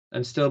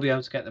and still be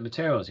able to get the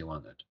materials he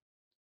wanted.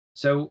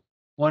 So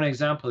one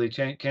example, he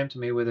came to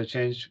me with a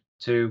change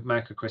to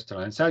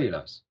microcrystalline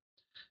cellulose.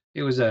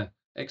 It was a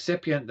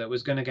excipient that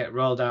was going to get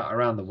rolled out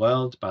around the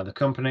world by the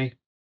company,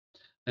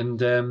 and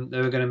they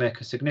were going to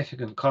make a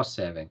significant cost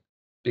saving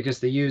because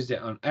they used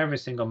it on every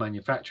single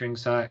manufacturing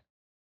site.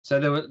 So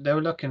they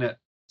were looking at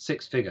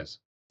six-figure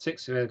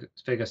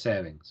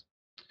savings.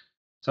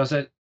 So I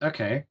said,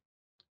 okay,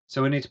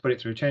 so we need to put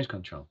it through change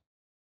control.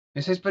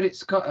 He says, but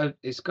it's got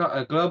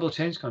a global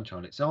change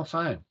control. It's all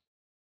fine.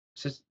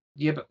 He says,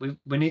 yeah, but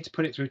we need to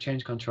put it through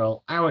change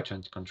control, our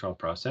change control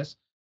process,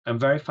 and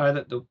verify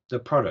that the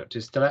product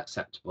is still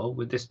acceptable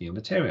with this new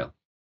material.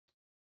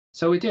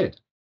 So we did.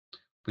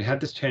 We had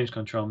this change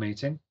control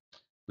meeting.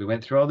 We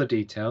went through all the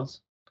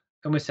details,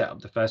 and we set up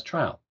the first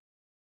trial.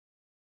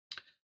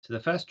 So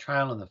the first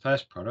trial on the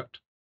first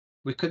product,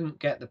 we couldn't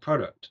get the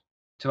product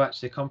to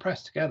actually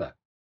compress together.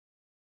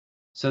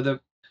 So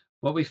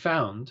what we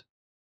found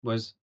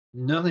was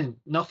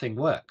nothing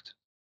worked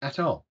at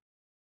all.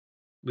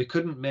 We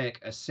couldn't make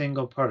a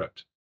single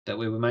product that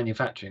we were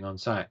manufacturing on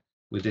site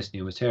with this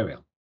new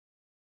material.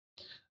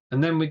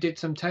 And then we did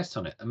some tests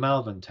on it, a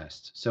Malvern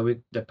test, so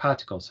the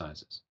particle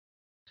sizes.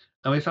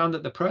 And we found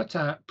that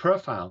the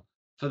profile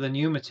for the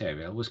new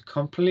material was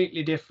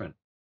completely different.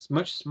 It's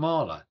much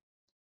smaller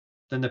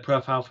than the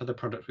profile for the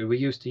product we were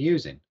used to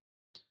using.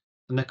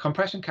 And the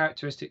compression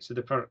characteristics of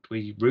the product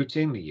we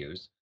routinely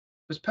use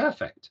was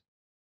perfect.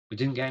 We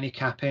didn't get any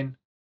capping.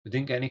 We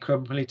didn't get any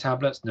crumbly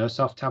tablets, no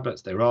soft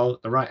tablets. They were all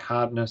the right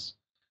hardness.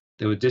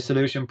 The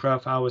dissolution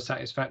profile was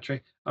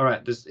satisfactory. All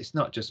right, it's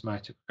not just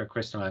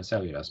microcrystalline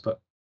cellulose, but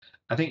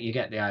I think you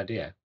get the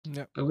idea.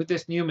 Yeah. But with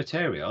this new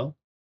material,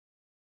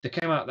 they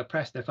came out of the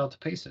press, they fell to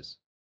pieces.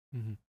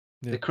 Mm-hmm.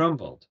 Yeah. They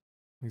crumbled.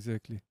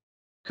 Exactly.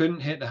 Couldn't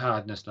hit the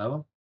hardness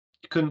level.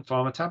 Couldn't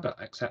form a tablet,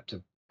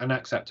 an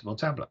acceptable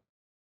tablet.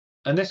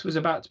 And this was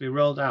about to be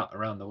rolled out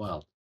around the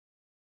world.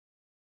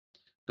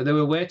 But they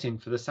were waiting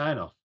for the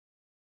sign-off.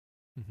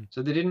 Mm-hmm.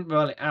 So they didn't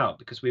roll it out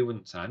because we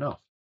wouldn't sign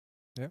off.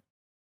 Yeah.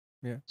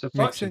 Yeah. So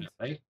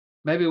fortunately,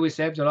 maybe we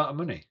saved a lot of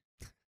money.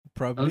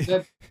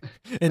 Probably.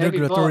 And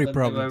regulatory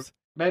problems.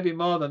 Maybe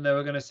more than they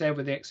were going to save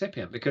with the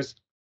excipient, because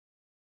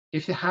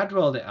if they had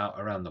rolled it out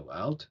around the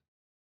world,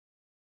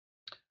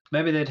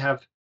 maybe they'd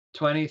have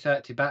 20,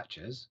 30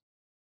 batches,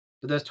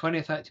 but those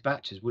 20, 30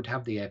 batches would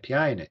have the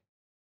API in it.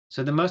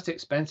 So the most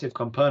expensive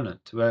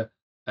component to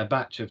a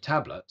batch of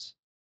tablets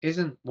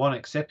isn't one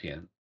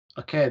excipient.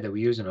 Okay, they were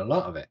using a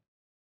lot of it.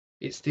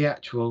 It's the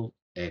actual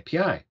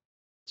API.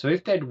 So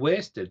if they'd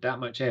wasted that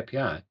much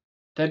API,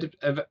 they'd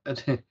have,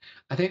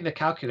 I think they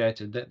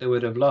calculated that they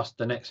would have lost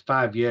the next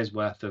 5 years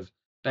worth of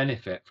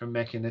benefit from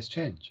making this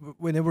change.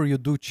 Whenever you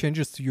do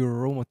changes to your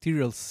raw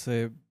materials,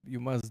 you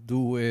must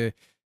do a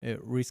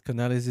risk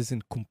analysis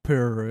and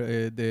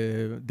compare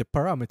the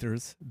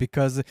parameters,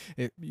 because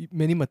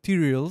many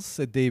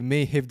materials, they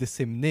may have the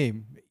same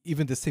name,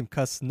 even the same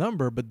cost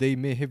number, but they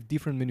may have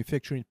different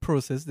manufacturing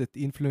process that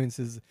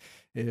influences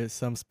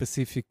some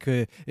specific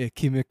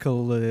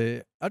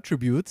chemical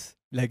attributes,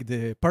 like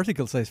the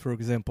particle size, for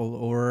example,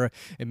 or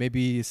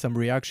maybe some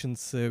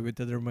reactions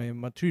with other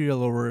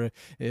material, or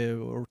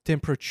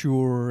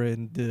temperature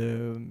and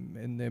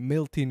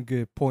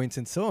melting points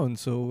and so on.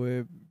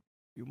 So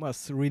you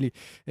must really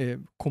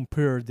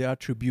compare the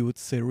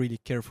attributes really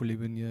carefully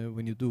when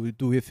you do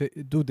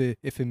the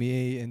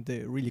FMEA, and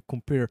really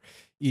compare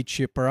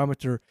each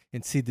parameter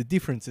and see the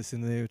differences,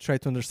 and try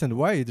to understand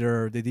why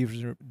there are the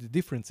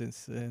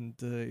differences, and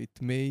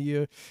it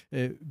may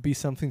be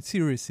something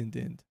serious in the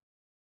end.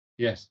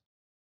 Yes,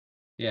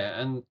 yeah,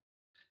 and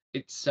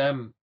it's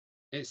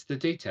the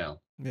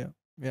detail.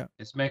 Yeah.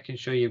 It's making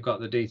sure you've got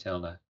the detail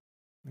there.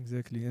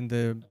 Exactly,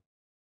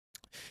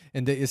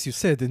 and as you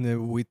said,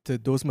 with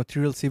those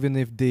materials, even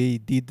if they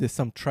did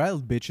some trial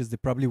batches, they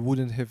probably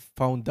wouldn't have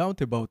found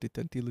out about it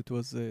until it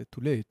was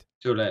too late.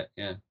 Too late,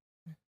 yeah.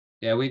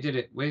 Yeah, we did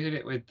it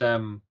with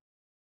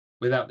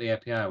without the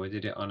API. We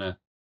did it on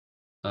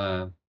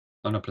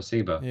a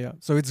placebo. Yeah,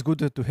 so it's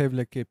good to have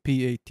like a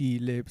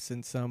PAT labs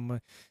and some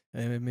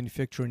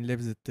manufacturing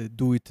labs that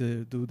do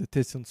the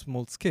tests on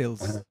small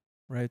scales,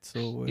 right?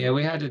 So yeah,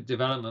 we had a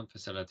development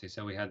facility,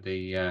 so we had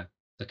the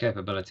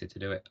capability to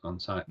do it on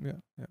site,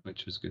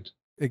 which was good.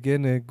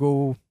 Again,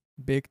 go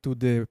back to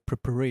the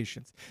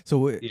preparations.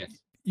 So yes,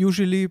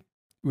 usually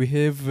we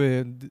have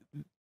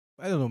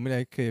I don't know,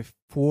 like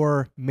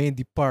 4 main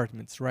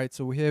departments, right?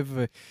 So we have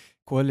the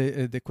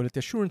quality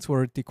assurance,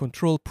 quality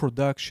control,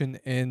 production,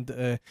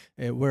 and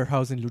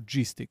warehouse and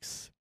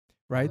logistics.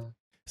 right? Uh-huh.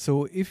 So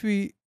if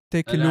we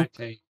take a And look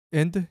IT.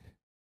 and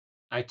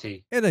IT.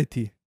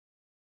 IT,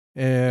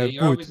 Yeah,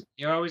 good,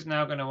 you're always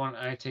now going to want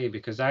IT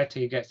because IT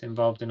gets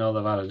involved in all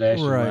the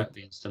validation right, work,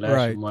 the right,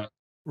 installation work.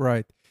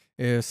 right.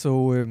 So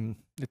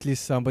at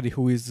least somebody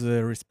who is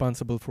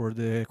responsible for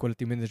the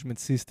quality management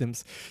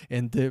systems,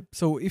 and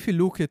so if you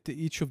look at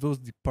each of those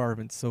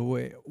departments, so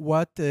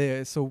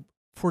so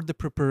for the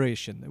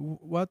preparation,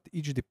 what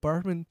each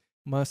department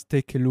must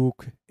take a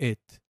look at.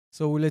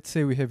 So let's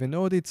say we have an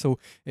audit. So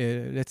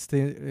let's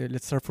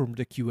start from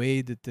the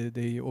QA that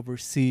they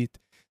oversee it.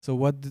 So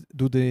what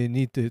do they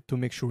need to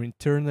make sure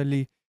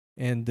internally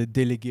and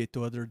delegate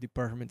to other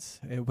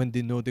departments when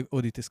they know the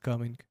audit is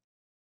coming?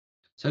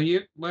 So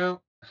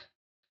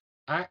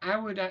I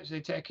would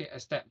actually take it a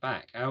step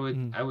back.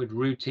 Mm, I would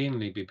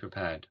routinely be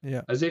prepared,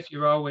 yeah. as if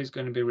you're always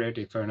going to be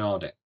ready for an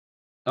audit,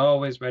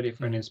 always ready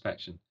for an Mm,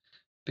 inspection.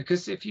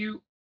 Because if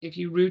you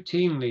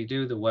routinely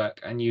do the work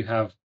and you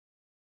have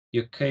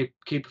your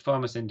key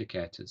performance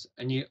indicators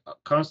and you are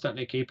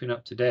constantly keeping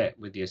up to date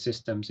with your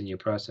systems and your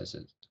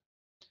processes,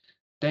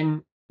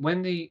 then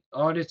when the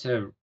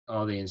auditor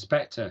or the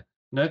inspector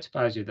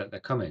notifies you that they're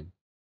coming,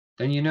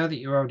 then you know that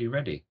you're already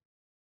ready.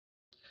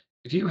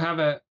 If you have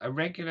a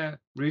regular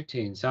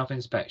routine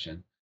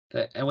self-inspection,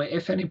 that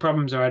if any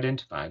problems are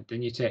identified,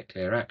 then you take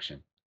clear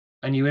action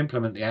and you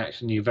implement the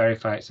action, you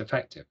verify it's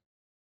effective.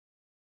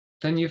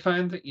 Then you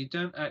find that you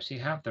don't actually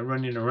have the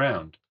running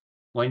around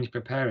when you're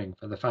preparing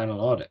for the final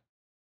audit.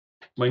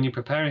 When you're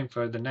preparing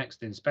for the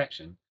next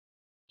inspection,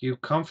 you're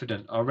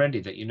confident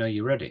already that you know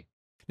you're ready.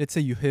 let's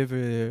say you have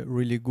a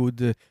really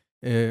good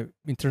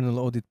internal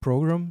audit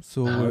program,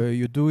 so Uh-huh.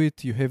 you do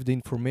it, you have the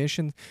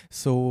information,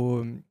 so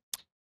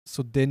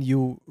so then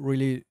you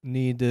really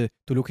need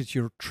to look at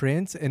your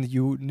trends, and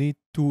you need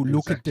to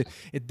look Exactly.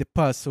 at the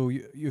past. So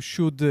you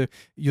should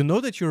you know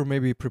that you're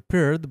maybe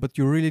prepared, but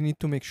you really need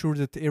to make sure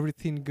that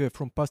everything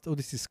from past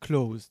audits is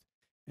closed,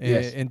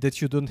 Yes. and that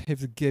you don't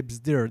have gaps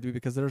there,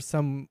 because there are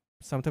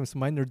sometimes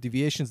minor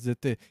deviations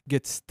that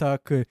get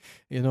stuck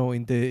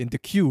in the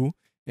queue,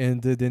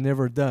 and they're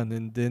never done,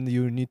 and then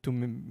you need to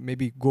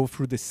maybe go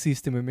through the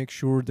system and make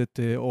sure that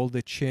all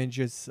the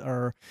changes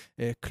are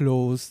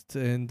closed,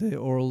 and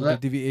all Well, the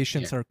yeah.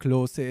 deviations are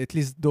closed, at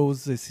least those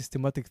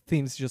systematic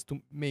things, just to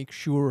make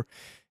sure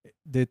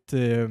that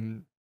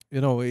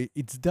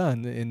it's done,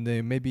 and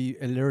maybe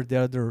alert the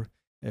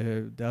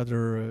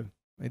other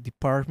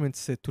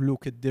departments to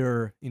look at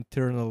their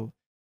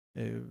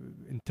uh,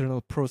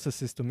 internal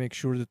processes to make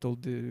sure that all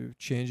the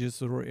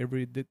changes or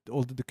that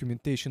all the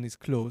documentation is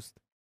closed.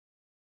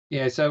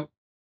 Yeah. So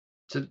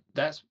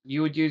that's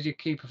you would use your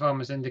key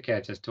performance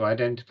indicators to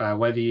identify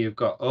whether you've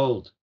got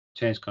old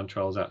change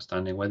controls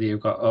outstanding, whether you've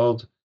got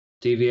old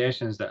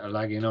deviations that are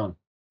lagging on.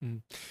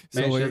 Mm.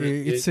 Make So sure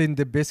that it's in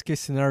the best case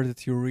scenario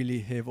that you really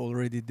have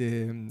already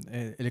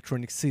the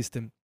electronic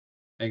system.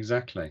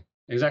 exactly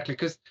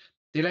because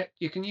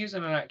you can use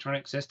an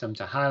electronic system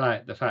to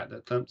highlight the fact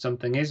that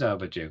something is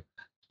overdue,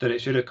 that it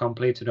should have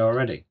completed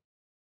already,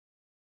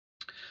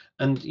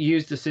 and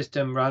use the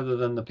system rather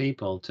than the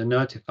people to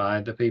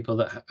notify the people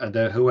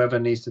that whoever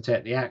needs to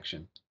take the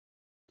action.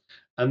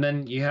 And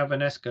then you have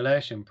an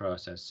escalation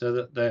process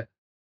so that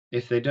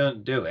if they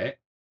don't do it,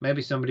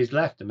 maybe somebody's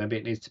left and maybe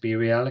it needs to be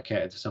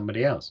reallocated to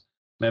somebody else.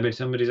 Maybe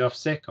somebody's off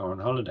sick or on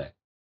holiday.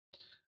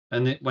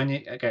 And when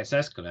it gets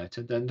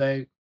escalated, then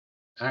they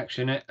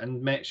action it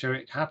and make sure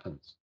it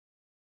happens.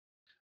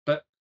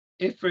 But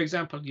if, for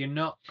example, you're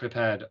not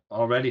prepared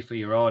already for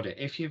your audit,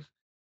 if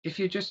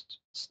you're just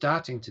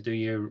starting to do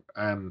your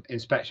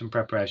inspection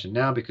preparation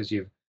now because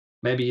you've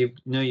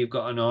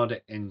got an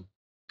audit in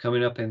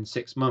coming up in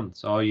 6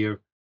 months, or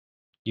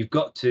you've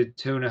got to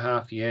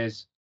 2.5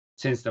 years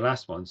since the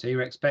last one, so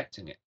you're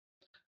expecting it.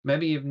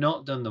 Maybe you've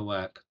not done the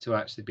work to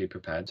actually be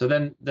prepared. So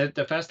then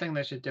the first thing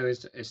they should do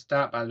is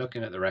start by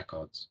looking at the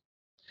records.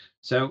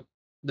 So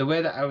the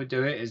way that I would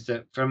do it is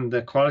that from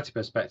the quality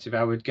perspective,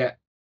 I would get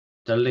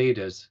the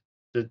leaders,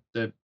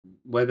 the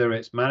whether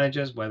it's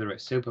managers, whether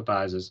it's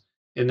supervisors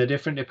in the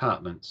different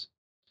departments,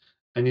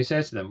 and you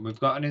say to them, we've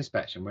got an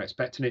inspection, we're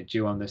expecting it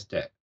due on this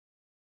date.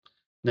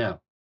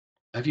 Now,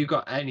 have you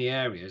got any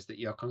areas that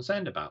you're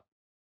concerned about?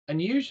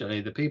 And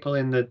usually the people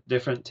in the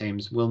different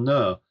teams will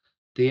know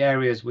the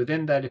areas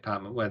within their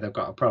department where they've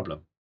got a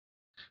problem.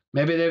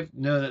 Maybe they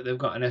know that they've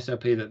got an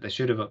SOP that they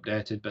should have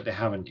updated, but they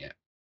haven't yet.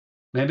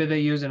 Maybe they're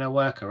using a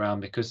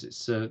workaround because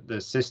it's the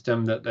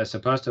system that they're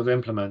supposed to have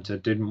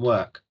implemented didn't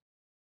work.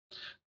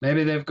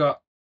 Maybe they've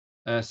got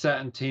a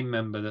certain team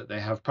member that they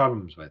have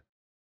problems with.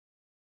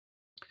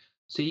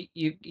 So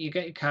you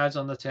get your cards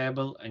on the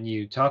table and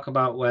you talk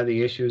about where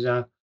the issues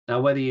are. Now,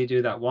 whether you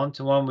do that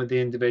one-to-one with the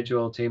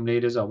individual team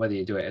leaders or whether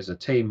you do it as a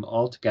team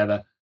all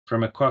together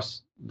from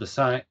across the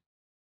site,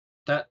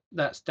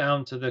 that's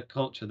down to the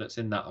culture that's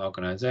in that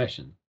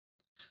organization.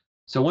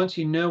 So once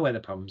you know where the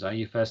problems are,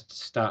 you first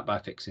start by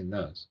fixing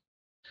those.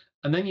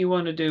 And then you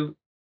want to do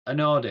an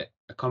audit,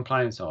 a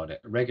compliance audit,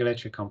 a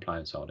regulatory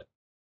compliance audit.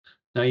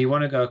 Now you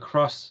want to go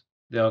across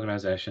the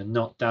organization,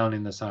 not down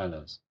in the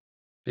silos,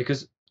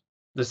 because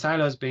the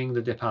silos being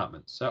the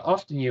departments. So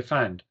often you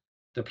find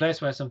the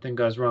place where something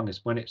goes wrong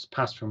is when it's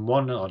passed from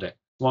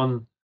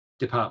one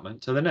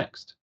department to the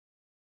next.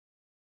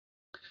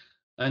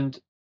 And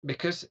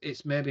because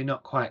it's maybe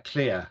not quite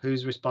clear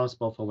who's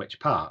responsible for which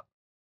part,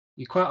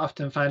 you quite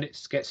often find it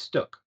gets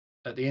stuck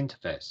at the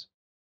interface.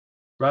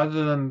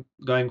 Rather than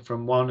going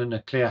from one and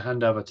a clear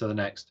handover to the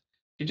next,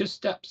 it just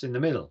steps in the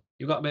middle.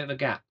 You've got a bit of a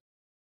gap.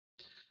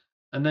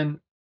 And then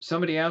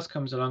somebody else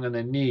comes along and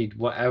they need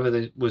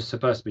whatever was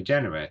supposed to be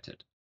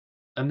generated,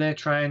 and they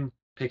try and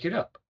pick it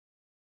up.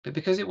 But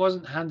because it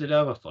wasn't handed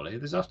over fully,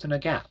 there's often a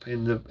gap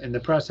in the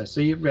process.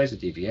 So you raise a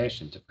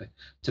deviation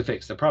to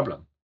fix the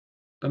problem.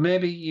 But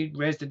maybe you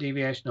raised the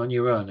deviation on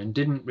your own and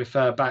didn't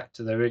refer back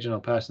to the original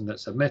person that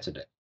submitted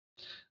it.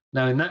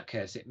 Now, in that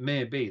case, it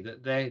may be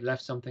that they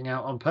left something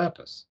out on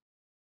purpose.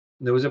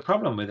 There was a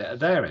problem with it at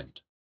their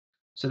end.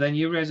 So then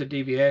you raise a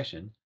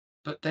deviation,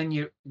 but then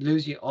you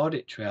lose your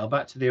audit trail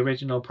back to the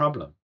original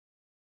problem.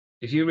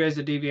 If you raise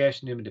a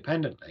deviation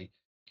independently,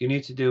 you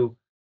need to do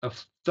a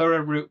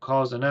thorough root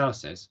cause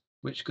analysis,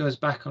 which goes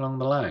back along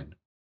the line.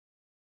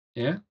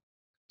 Yeah.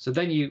 So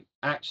then you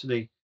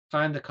actually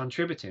find the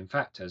contributing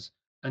factors,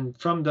 and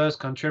from those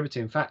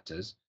contributing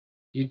factors,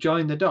 you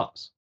join the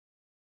dots.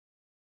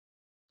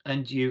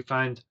 And you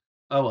find,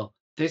 oh, well,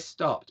 this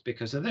stopped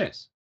because of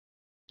this.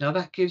 Now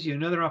that gives you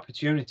another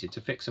opportunity to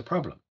fix a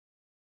problem.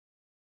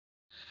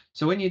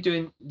 So when you're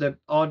doing the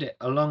audit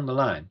along the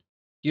line,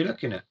 you're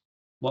looking at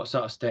what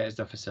sort of state is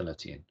the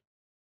facility in?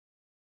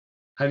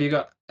 Have you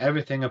got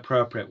everything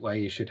appropriate where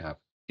you should have?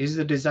 Is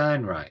the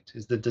design right?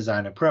 Is the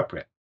design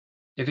appropriate?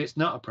 If it's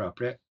not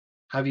appropriate,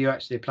 have you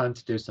actually planned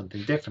to do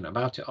something different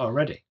about it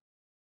already?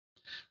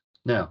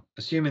 Now,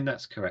 assuming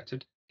that's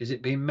corrected, is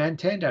it being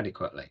maintained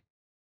adequately?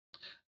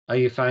 Are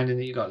you finding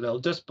that you've got little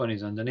dust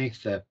bunnies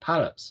underneath the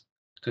pallets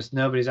because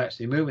nobody's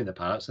actually moving the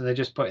pallets and they're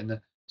just putting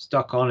the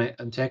stock on it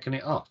and taking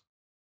it off?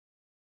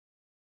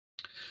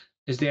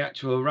 Is the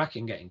actual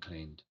racking getting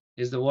cleaned?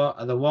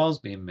 Are the walls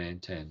being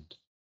maintained?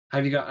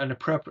 Have you got an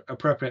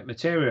appropriate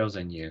materials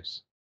in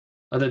use?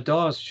 Are the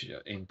doors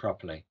shut in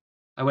properly?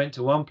 I went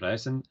to one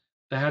place and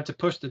they had to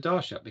push the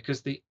door shut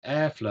because the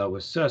airflow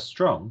was so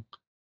strong,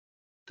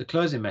 the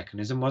closing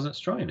mechanism wasn't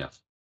strong enough.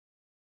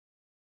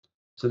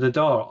 So the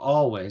door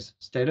always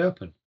stayed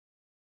open.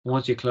 And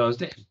once you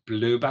closed it, it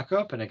blew back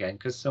open again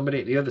because somebody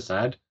at the other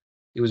side,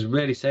 it was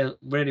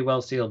really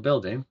well sealed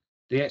building,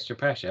 the extra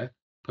pressure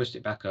pushed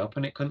it back up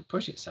and it couldn't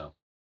push itself.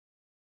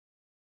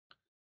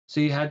 So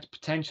you had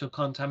potential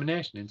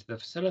contamination into the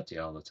facility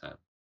all the time.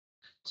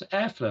 So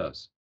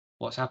airflows,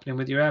 what's happening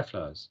with your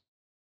airflows?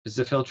 Is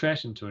the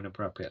filtration to an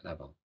appropriate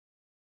level?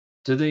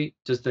 Does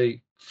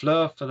the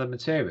flow for the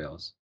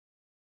materials,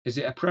 is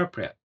it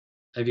appropriate?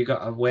 Have you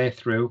got a way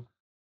through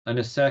and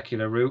a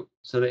circular route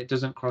so that it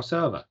doesn't cross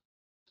over?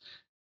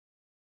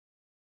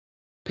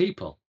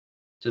 People,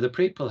 do the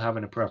people have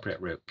an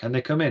appropriate route? Can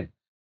they come in?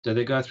 Do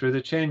they go through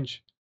the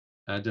change?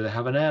 Do they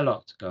have an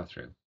airlock to go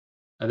through?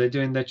 Are they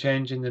doing their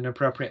change in an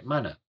appropriate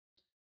manner?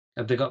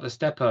 Have they got the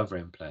step over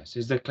in place?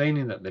 Is the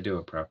cleaning that they do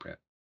appropriate?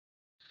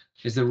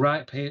 Are the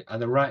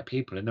right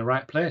people in the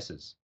right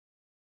places?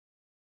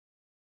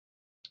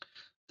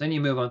 Then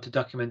you move on to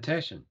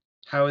documentation.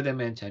 How are they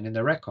maintaining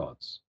their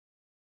records?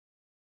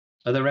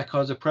 Are the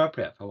records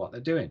appropriate for what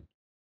they're doing?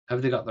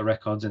 Have they got the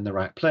records in the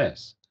right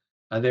place?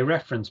 Are they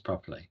referenced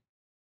properly?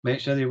 Make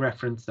sure they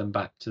reference them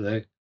back to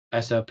the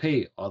SOP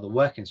or the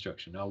work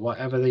instruction or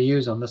whatever they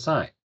use on the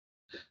site.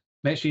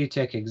 Make sure you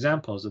take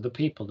examples of the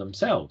people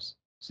themselves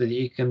so that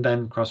you can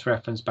then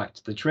cross-reference back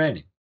to the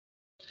training.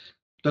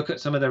 Look at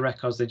some of the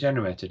records they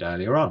generated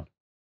earlier on.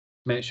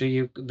 Make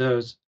sure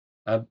those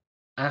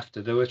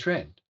after they were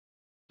trained.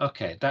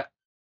 Okay,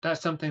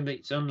 that's something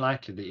that's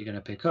unlikely that you're going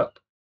to pick up.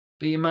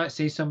 But you might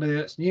see somebody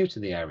that's new to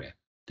the area.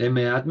 They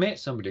may admit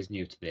somebody's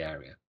new to the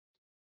area.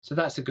 So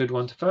that's a good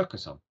one to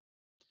focus on.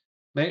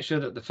 Make sure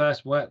that the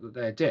first work that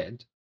they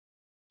did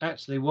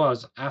actually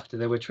was after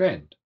they were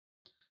trained.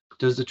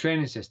 Does the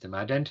training system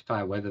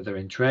identify whether they're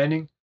in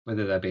training,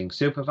 whether they're being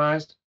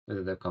supervised,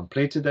 whether they've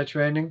completed their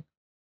training,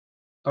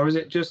 or is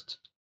it just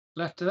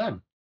left to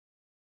them?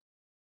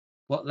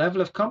 What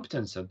level of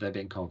competence have they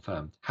been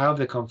confirmed? How have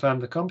they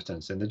confirmed the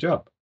competence in the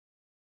job?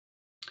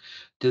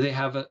 Do they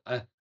have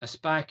a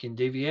spike in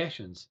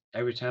deviations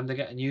every time they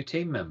get a new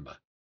team member?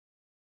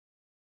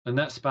 And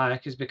that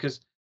spike is because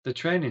the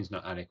training's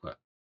not adequate.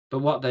 But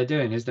what they're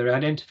doing is they're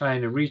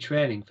identifying a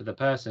retraining for the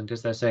person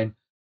because they're saying,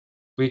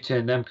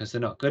 retrain them because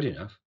they're not good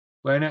enough,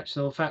 where in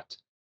actual fact,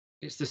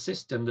 it's the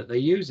system that they're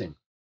using,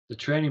 the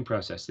training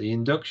process, the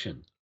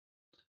induction,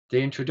 the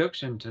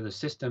introduction to the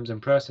systems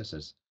and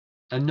processes,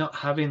 and not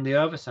having the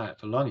oversight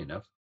for long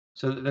enough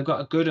so that they've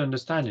got a good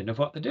understanding of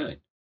what they're doing.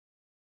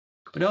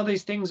 But all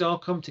these things all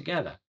come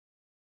together.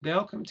 They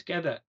all come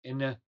together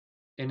in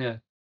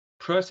a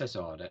process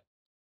audit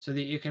so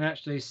that you can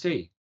actually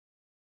see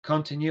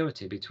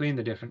continuity between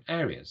the different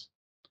areas.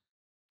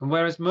 And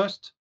whereas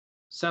most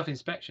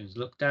self-inspections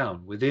look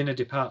down within a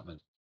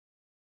department,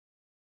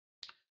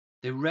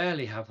 they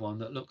rarely have one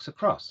that looks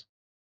across.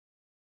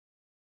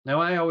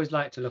 Now, I always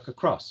like to look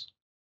across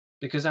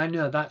because I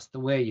know that's the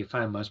way you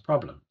find most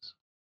problems.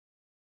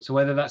 So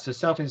whether that's a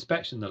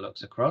self-inspection that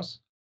looks across,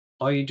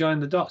 or you join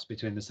the dots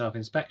between the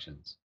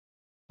self-inspections,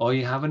 or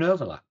you have an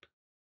overlap.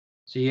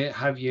 So you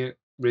have your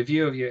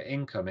review of your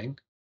incoming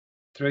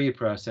through your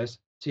process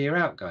to your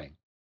outgoing,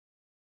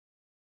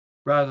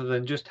 rather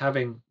than just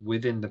having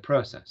within the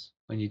process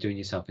when you're doing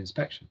your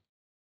self-inspection.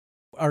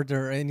 Are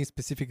there any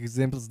specific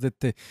examples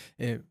that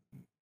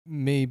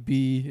may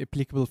be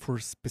applicable for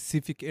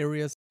specific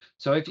areas?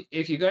 So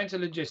if you go into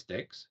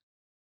logistics,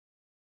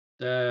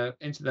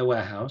 into the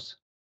warehouse,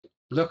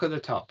 look at the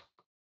top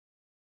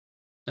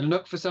and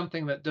look for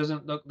something that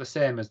doesn't look the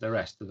same as the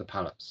rest of the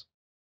pallets.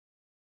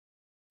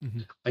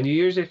 Mhm. And you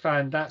usually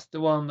find that's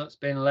the one that's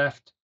been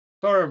left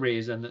for a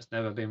reason that's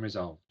never been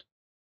resolved.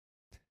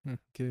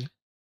 Okay.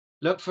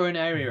 Look for an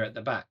area at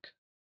the back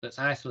that's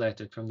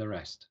isolated from the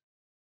rest.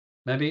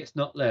 Maybe it's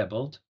not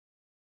labeled,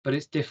 but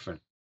it's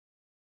different.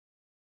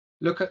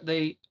 Look at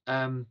the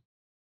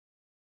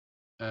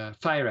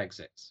fire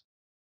exits.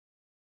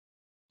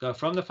 Go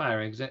from the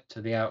fire exit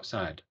to the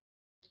outside.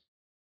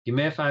 You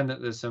may find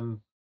that there's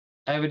some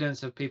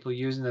evidence of people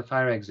using the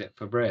fire exit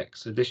for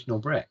brakes, additional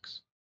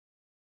brakes.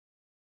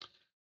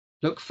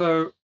 Look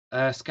for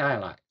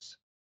skylights.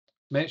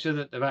 Make sure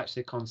that they've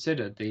actually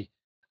considered the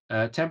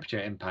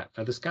temperature impact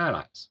for the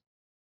skylights.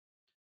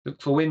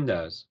 Look for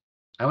windows.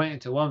 I went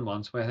into one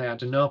once where they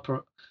had an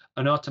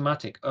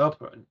automatic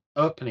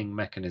opening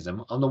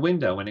mechanism on the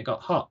window when it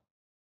got hot.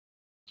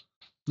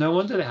 No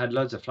wonder they had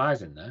loads of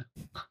flies in there.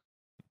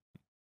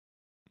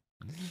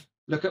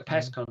 Look at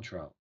pest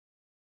control.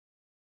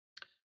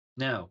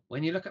 Now,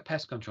 when you look at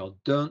pest control,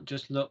 don't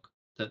just look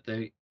at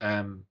the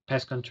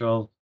pest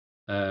control,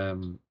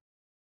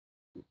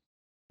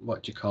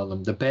 what do you call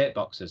them? The bait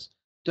boxes.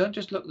 Don't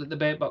just look that the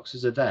bait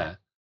boxes are there.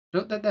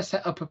 Look that they're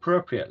set up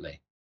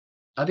appropriately.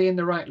 Are they in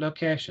the right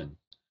location?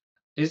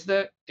 Is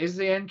the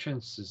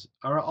entrances,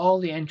 are all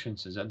the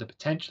entrances or the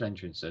potential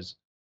entrances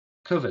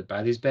covered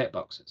by these bait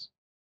boxes?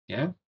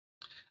 Yeah.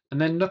 And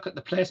then look at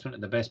the placement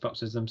of the bait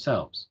boxes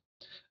themselves.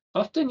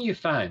 Often you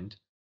find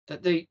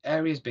that the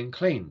area's been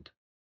cleaned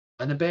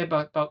and the bait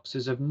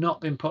boxes have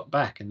not been put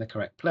back in the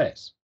correct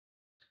place.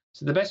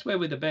 So the best way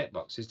with the bait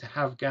box is to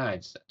have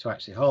guides to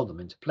actually hold them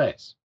into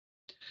place.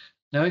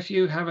 Now, if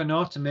you have an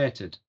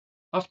automated,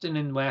 often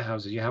in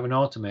warehouses, you have an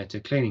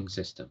automated cleaning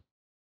system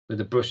with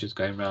the brushes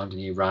going round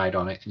and you ride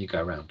on it and you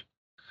go around.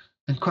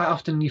 And quite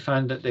often you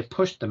find that they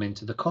push them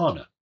into the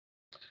corner.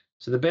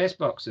 So the base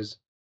boxes,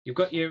 you've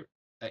got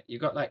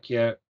like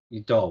your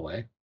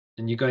doorway,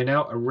 and you're going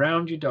out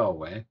around your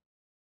doorway,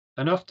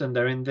 and often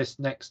they're in this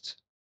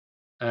next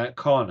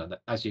corner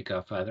as you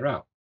go further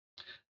out.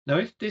 Now,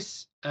 if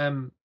this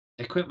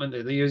equipment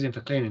that they're using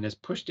for cleaning has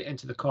pushed it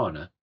into the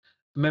corner,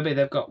 maybe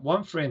they've got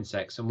one for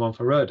insects and one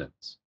for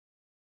rodents,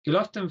 you'll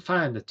often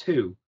find the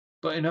two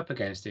butting up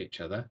against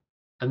each other,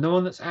 and the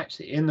one that's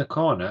actually in the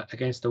corner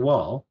against the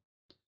wall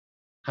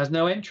has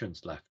no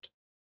entrance left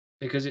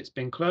because it's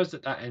been closed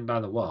at that end by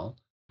the wall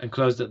and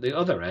closed at the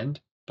other end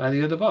by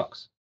the other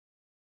box.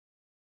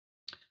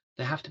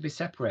 They have to be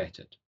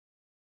separated.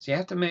 So you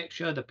have to make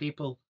sure the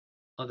people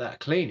that are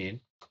cleaning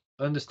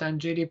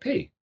understand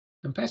GDP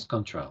and pest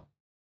control.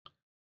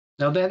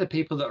 Now, they're the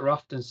people that are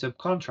often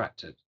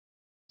subcontracted.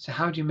 So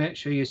how do you make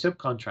sure your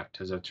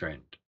subcontractors are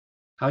trained?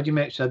 How do you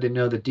make sure they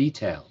know the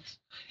details?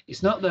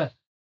 It's not that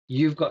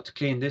you've got to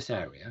clean this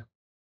area.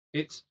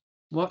 It's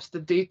what's the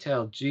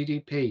detailed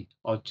GDP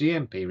or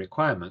GMP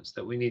requirements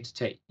that we need to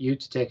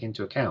take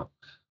into account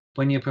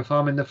when you're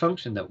performing the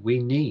function that we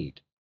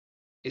need.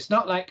 It's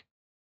not like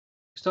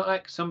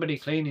somebody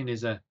cleaning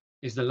is the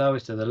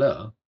lowest of the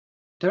low.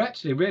 They're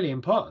actually really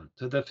important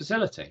to the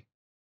facility.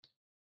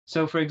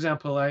 So, for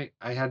example, I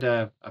had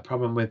a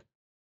problem with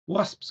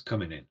wasps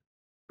coming in.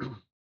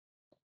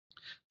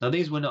 Now,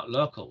 these were not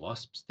local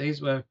wasps.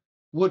 These were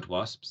wood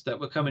wasps that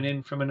were coming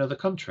in from another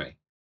country.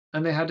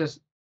 And they had I think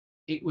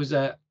it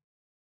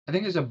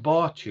was a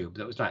bore tube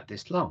that was like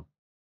this long.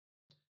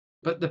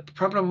 But the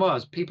problem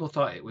was people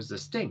thought it was the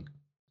sting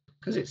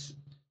because it's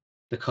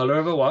the color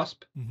of a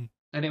wasp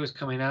and it was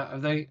coming out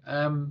of the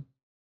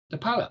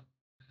pallet.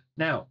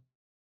 Now,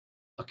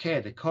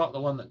 okay, they caught the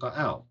one that got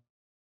out,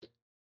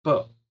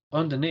 but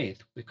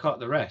underneath we caught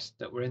the rest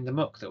that were in the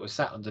muck that was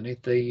sat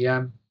underneath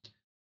the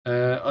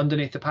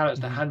pallets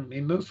that hadn't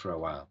been moved for a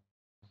while.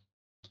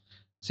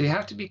 So you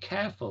have to be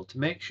careful to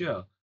make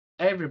sure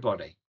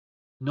everybody,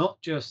 not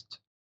just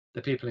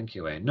the people in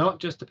QA, not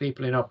just the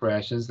people in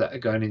operations that are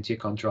going into your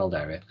controlled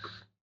area,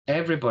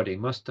 everybody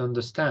must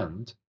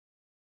understand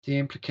the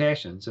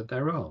implications of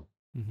their role.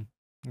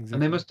 Exactly.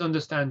 And they must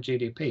understand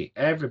GDP,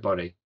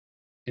 everybody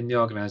in the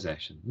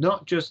organization,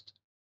 not just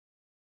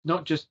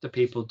the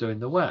people doing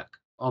the work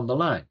on the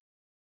line.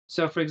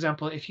 So, for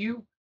example, if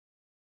you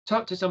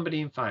talk to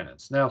somebody in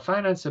finance, now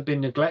finance have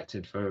been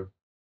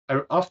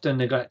are often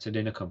neglected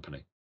in a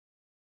company.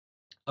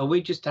 Oh,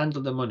 we just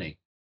handle the money.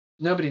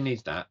 Nobody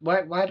needs that.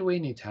 Why do we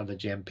need to have the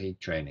GMP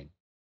training?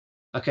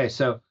 Okay,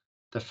 so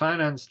the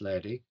finance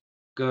lady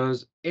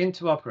goes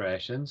into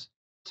operations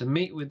to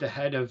meet with the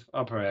head of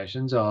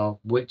operations or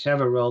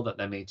whichever role that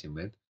they're meeting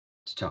with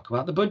to talk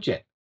about the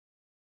budget.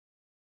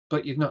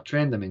 But you've not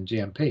trained them in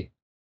GMP.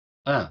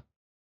 Ah,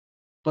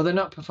 well, they're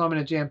not performing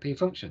a GMP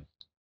function.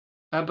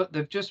 But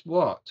they've just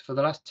walked for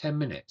the last 10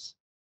 minutes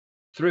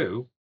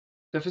through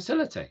the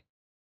facility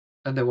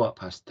and they walk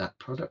past that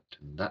product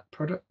and that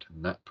product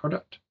and that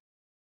product.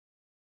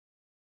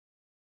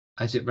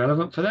 Is it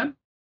relevant for them?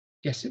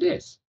 Yes, it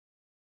is.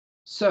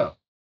 So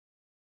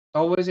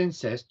always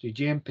insist your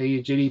GMP,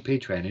 your GDP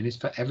training is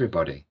for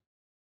everybody.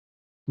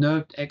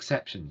 No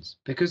exceptions,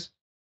 because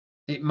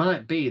it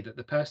might be that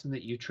the person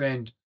that you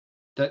trained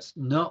that's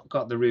not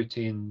got the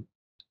routine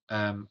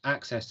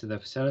access to the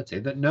facility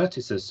that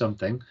notices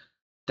something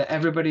that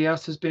everybody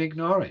else has been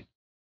ignoring.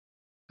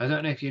 I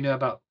don't know if you know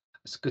about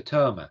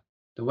scotoma.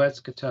 The word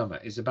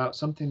scotoma is about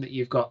something that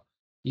you've got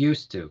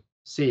used to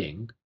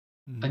seeing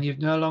and you're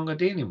no longer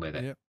dealing with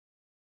it. Yeah,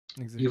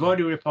 exactly. You've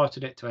already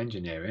reported it to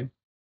engineering.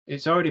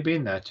 It's already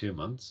been there 2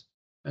 months,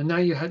 and now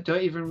you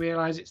don't even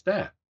realize it's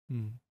there.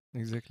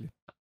 Exactly.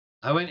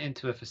 I went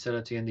into a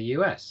facility in the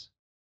US.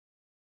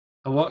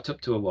 I walked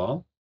up to a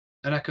wall,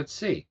 and I could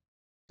see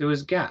there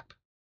was a gap.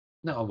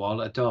 Not a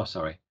wall, a door,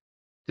 sorry.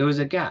 There was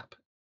a gap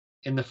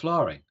in the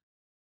flooring.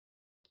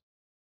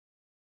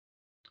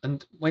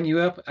 And when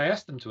I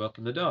asked them to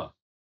open the door.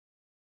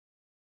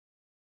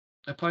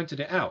 I pointed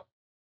it out.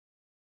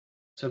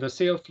 So the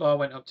sealed floor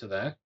went up to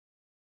there.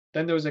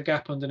 Then there was a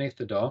gap underneath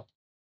the door.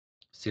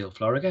 Sealed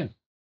floor again.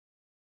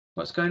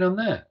 What's going on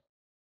there?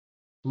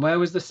 Where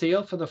was the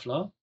seal for the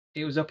floor?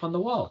 It was up on the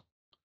wall,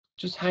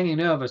 just hanging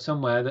over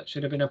somewhere that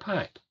should have been a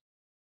pipe.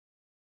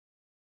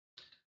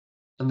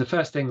 And the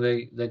first thing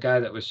the guy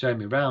that was showing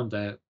me around,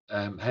 the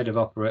head of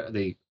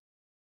the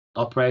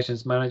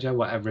operations manager,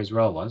 whatever his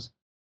role was,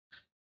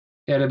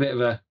 he had a bit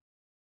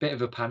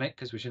of a panic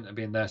because we shouldn't have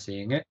been there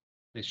seeing it.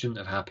 It shouldn't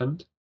have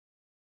happened.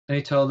 And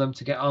he told them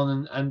to get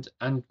on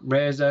and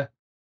raise a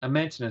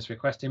maintenance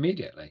request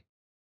immediately.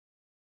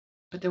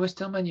 But they were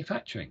still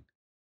manufacturing.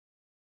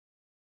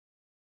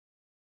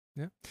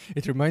 Yeah,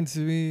 it reminds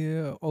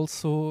me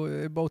also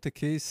about a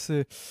case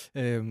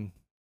that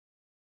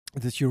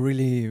you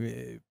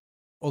really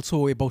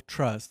also about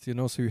trust,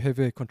 so you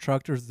have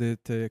contractors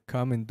that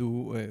come and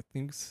do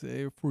things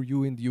for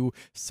you and you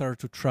start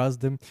to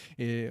trust them.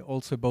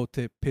 Also about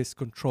pest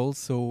control.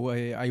 So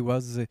I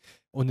was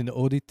on an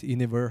audit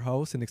in a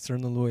warehouse, an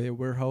external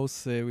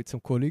warehouse with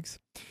some colleagues,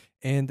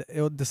 and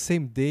on the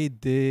same day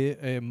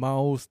the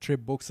mouse trap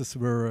boxes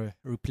were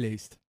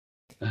replaced.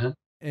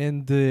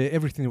 And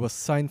everything was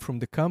signed from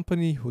the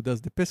company who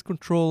does the pest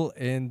control,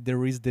 and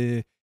there is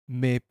the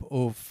map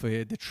of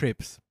the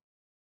traps.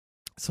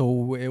 So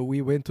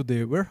we went to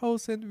the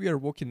warehouse and we are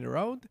walking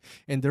around,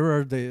 and there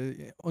are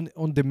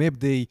on the map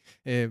they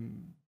there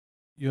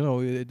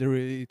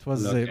it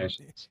was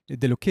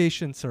the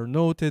locations are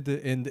noted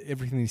and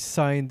everything is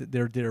signed.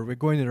 They're there. We're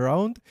going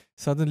around.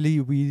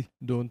 Suddenly we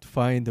don't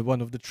find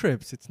one of the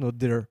traps. It's not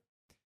there.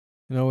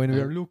 And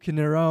we are looking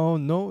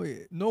around,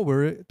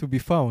 nowhere to be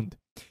found.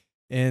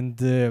 And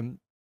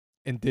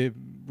the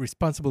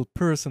responsible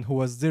person who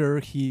was there,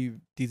 he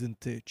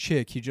didn't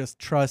check. He just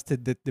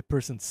trusted that the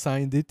person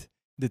signed it,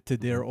 that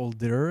they're all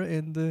there,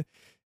 and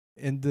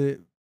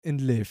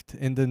left.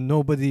 And then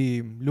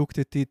nobody looked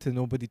at it, and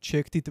nobody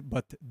checked it.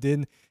 But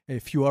then a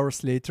few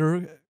hours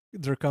later,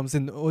 there comes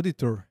an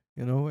auditor,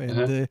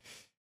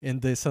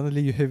 and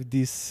suddenly you have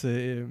this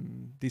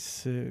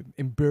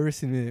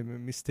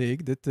embarrassing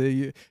mistake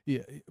that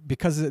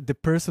because the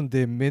person,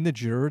 the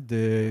manager,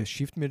 the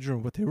shift manager or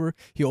whatever,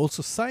 he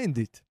also signed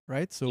it,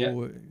 right?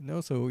 So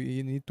so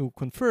you need to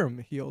confirm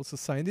he also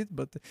signed it,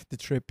 but the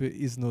trap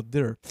is not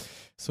there.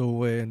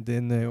 So and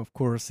then of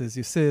course, as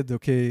you said,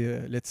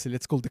 okay,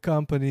 let's call the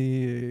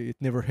company. It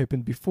never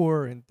happened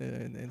before, and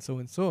so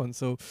and so on.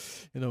 So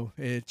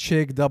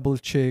check, double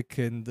check,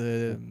 and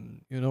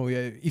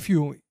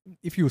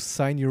if you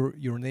sign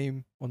your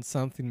name on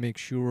something, make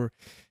sure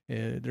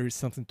there is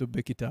something to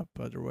back it up.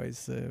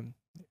 Otherwise,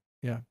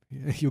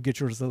 you get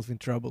yourself in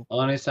trouble.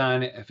 Only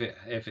sign it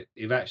if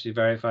you've actually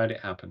verified it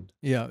happened.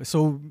 Yeah,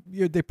 so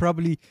they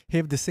probably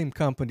have the same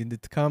company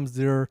that comes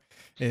there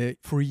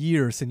for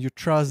years, and you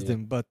trust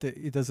them, but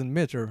it doesn't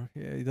matter.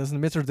 It doesn't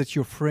matter that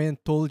your friend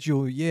told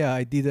you, yeah,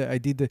 I did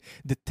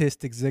the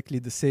test exactly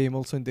the same,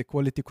 also in the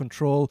quality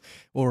control,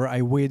 or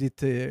I weighed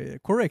it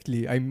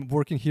correctly. I'm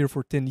working here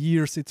for 10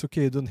 years. It's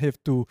okay. I don't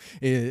have to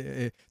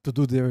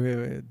do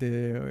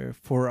the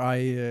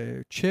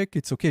 4i check.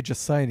 It's okay.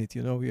 Just sign it.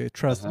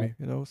 Trust me.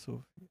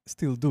 So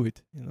still do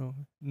it.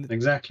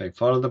 Exactly.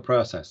 Follow the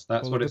process.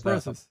 That's what it's there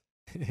for.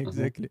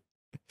 Exactly.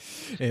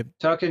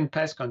 Talking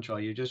pest control,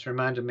 you just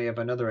reminded me of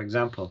another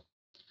example.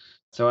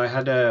 So I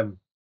had a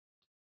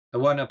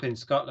one up in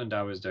Scotland.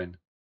 I was doing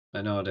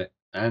an audit,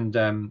 and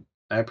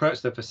I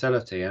approached the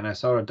facility and I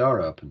saw a door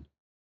open,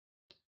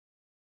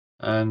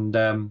 and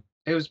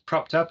it was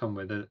propped open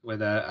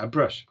with a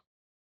brush.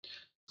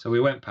 So we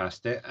went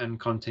past it and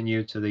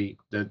continued to the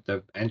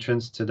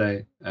entrance to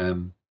the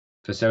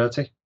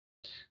facility.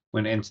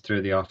 Went in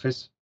through the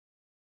office.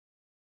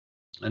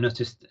 I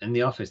noticed in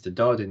the office the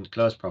door didn't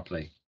close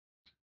properly.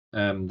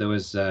 There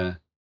was the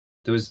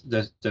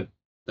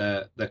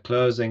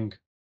closing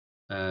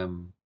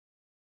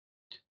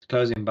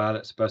bar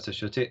that's supposed to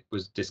shut it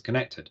was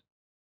disconnected.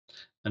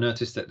 I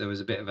noticed that there was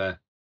a bit of a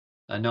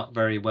not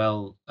very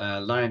well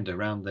lined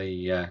around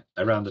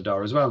the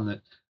door as well,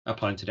 and I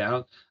pointed it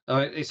out. Oh,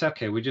 it's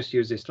okay. We just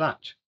use this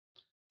latch.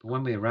 But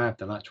when we arrived,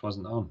 the latch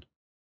wasn't on.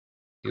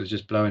 It was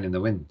just blowing in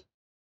the wind.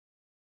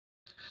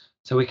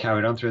 So we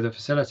carried on through the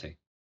facility,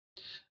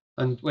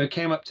 and we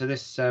came up to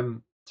this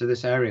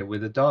area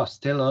with the door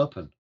still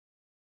open,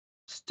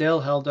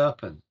 still held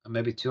open, and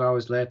maybe 2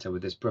 hours later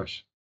with this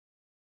brush.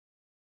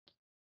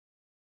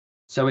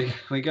 So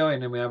we go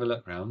in and we have a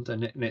look around,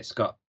 and it's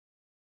got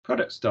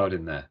products stored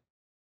in there.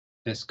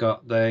 It's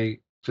got the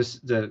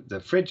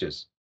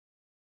fridges,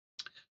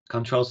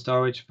 controlled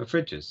storage for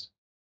fridges.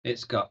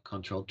 It's got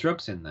controlled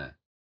drugs in there.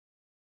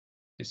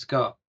 It's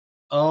got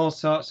all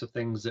sorts of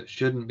things that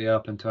shouldn't be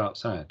open to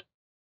outside.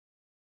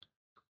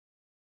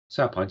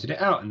 So I pointed it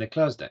out and they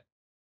closed it.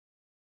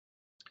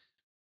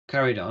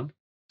 Carried on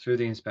through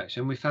the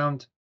inspection. We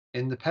found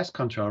in the pest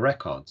control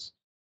records,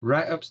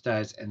 right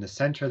upstairs in the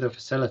center of the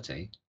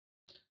facility,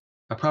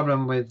 a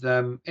problem with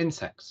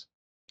insects.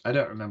 I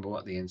don't remember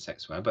what the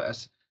insects were,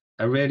 but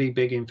a really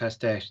big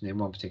infestation in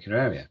one particular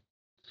area.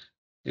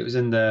 It was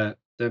in the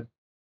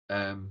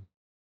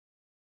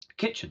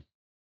kitchen.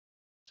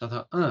 So I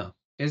thought, oh,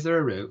 is there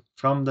a route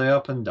from the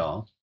open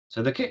door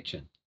to the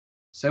kitchen?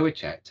 So we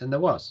checked, and there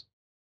was.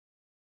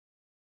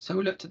 So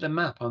we looked at the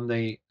map on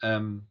the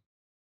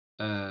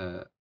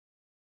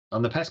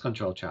pest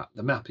control chart,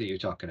 the map that you're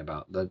talking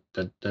about, the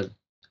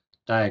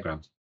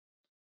diagram.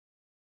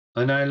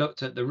 And I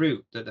looked at the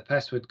route that the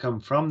pest would come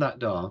from that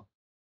door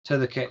to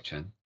the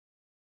kitchen.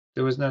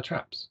 There was no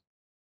traps.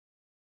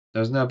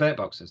 There was no bait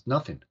boxes,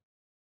 nothing.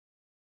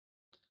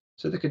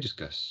 So they could just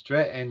go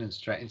straight in and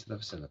straight into the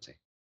facility.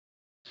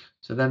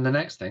 So then the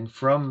next thing,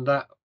 from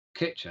that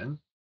kitchen,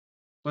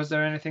 was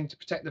there anything to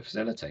protect the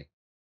facility?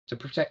 To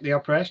protect the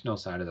operational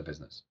side of the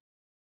business?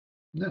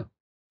 No,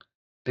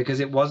 because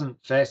it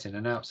wasn't facing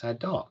an outside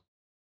door.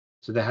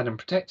 So they hadn't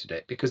protected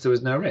it because there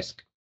was no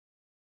risk.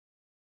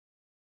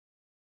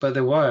 But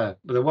there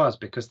was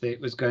because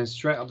it was going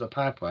straight up the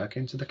pipework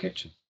into the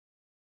kitchen.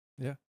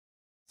 Yeah.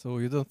 So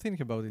you don't think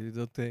about it. You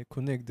don't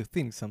connect the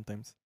things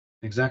sometimes.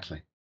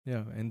 Exactly.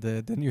 Yeah, and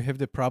then you have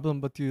the problem,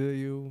 but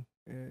you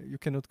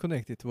cannot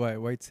connect it. Why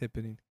it's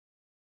happening?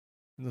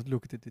 Not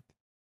look at it.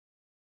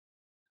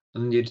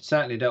 And you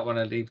certainly don't want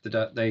to leave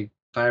the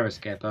fire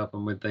escape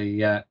open with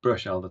the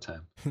brush all the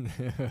time.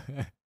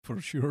 For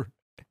sure.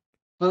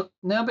 Well,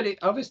 nobody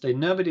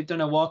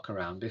done a walk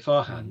around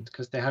beforehand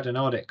because they had an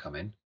audit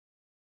coming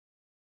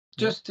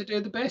just to do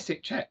the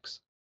basic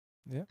checks.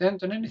 Yeah. They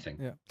haven't done anything.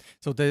 Yeah.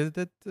 So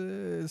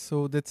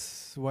so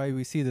that's why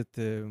we see that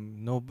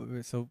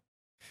so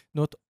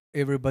not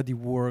everybody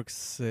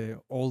works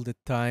all the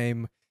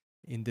time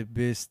in the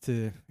best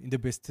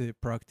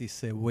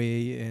practice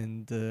way,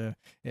 and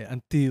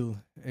until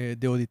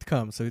the audit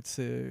comes. So it's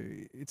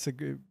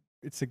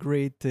a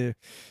great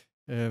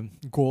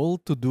goal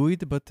to do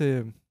it, but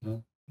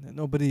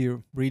nobody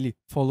really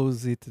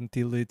follows it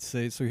until it's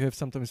so you have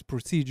sometimes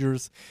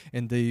procedures,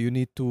 and you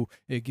need to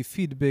give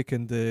feedback,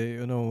 and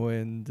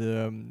and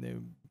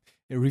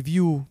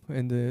review,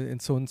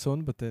 and so on and so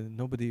on, but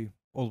nobody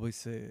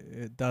always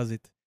does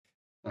it.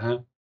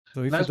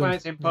 So that's why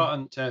it's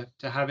important to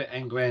have it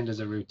ingrained as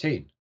a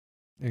routine.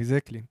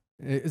 Exactly.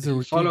 If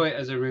you follow it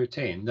as a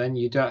routine, then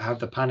you don't have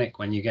the panic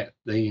when you get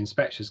the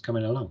inspectors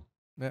coming along.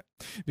 Yeah,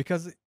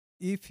 because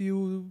if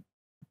you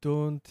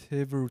don't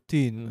have a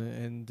routine,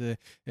 and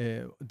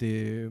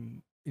the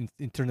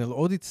internal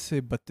audits,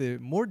 but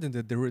more than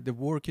that, the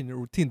work in a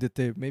routine,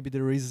 that maybe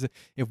there is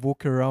a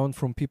walk around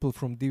from people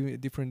from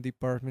different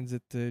departments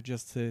that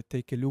just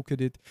take a look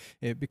at it,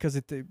 because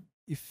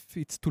if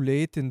it's too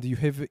late and you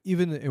have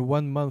even a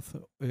 1 month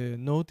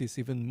notice,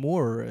 even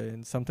more,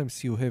 and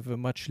sometimes you have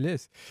much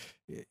less,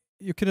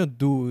 you cannot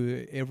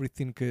do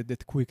everything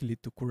that quickly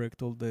to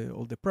correct all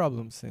the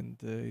problems,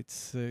 and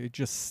it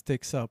just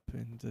stacks up,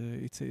 and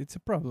it's a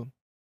problem.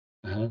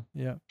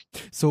 Yeah.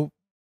 So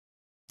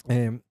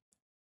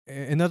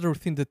another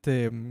thing that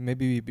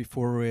maybe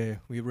before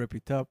we wrap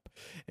it up,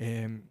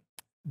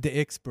 the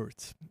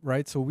experts,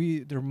 right? So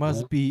there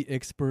must be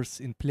experts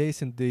in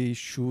place, and they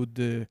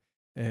should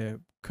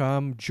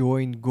come,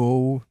 join,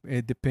 go,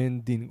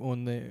 depending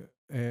on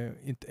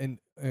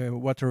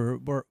what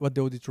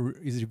the auditor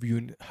is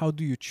reviewing. How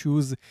do you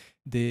choose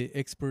the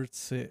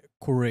experts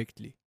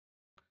correctly?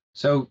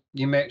 So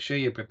you make sure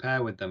you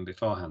prepare with them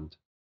beforehand.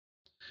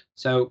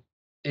 So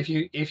if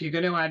you're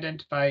going to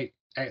identify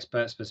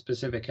experts for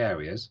specific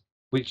areas,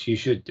 which you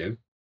should do,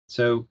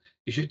 so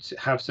you should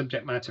have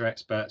subject matter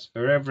experts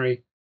for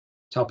every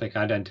topic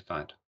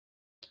identified.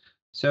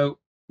 So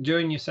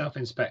during your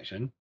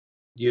self-inspection,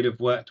 you'd have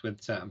worked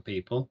with certain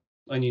people,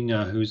 and you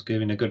know who's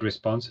giving a good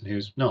response and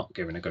who's not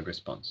giving a good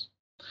response.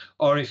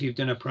 Or if you've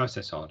done a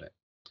process audit.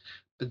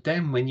 But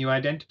then when you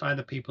identify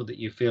the people that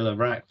you feel are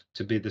right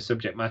to be the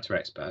subject matter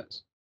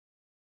experts,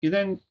 You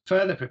then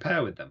further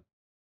prepare with them.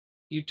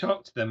 You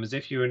talk to them as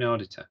if you're an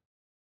auditor.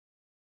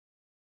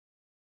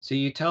 So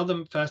you tell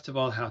them, first of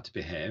all, how to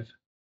behave,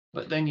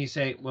 but then you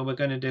say, well, we're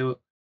going to do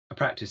a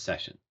practice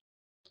session.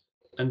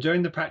 And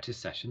during the practice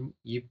session,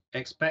 you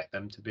expect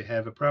them to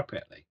behave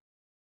appropriately.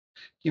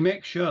 You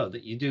make sure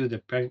that you do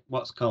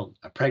what's called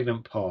a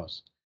pregnant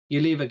pause.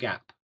 You leave a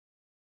gap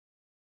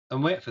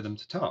and wait for them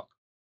to talk.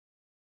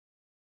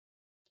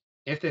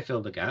 If they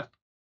fill the gap,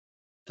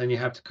 then you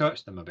have to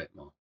coach them a bit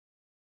more.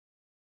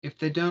 If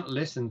they don't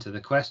listen to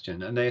the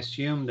question and they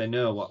assume they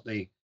know what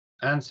the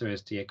answer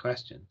is to your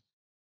question,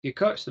 you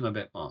coach them a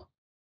bit more.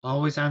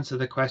 Always answer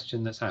the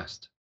question that's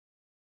asked.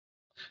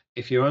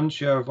 If you're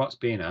unsure of what's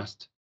being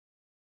asked,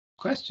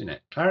 question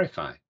it,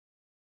 clarify.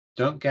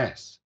 Don't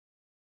guess.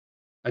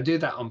 I do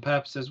that on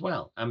purpose as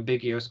well,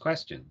 ambiguous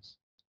questions.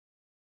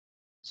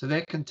 So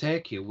they can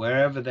take you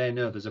wherever they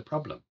know there's a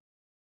problem.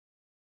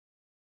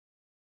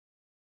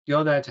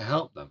 You're there to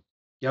help them.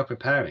 You're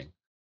preparing.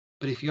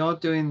 But if you're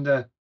doing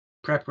the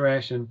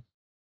preparation,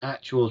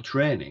 actual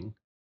training,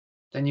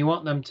 then you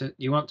want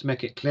to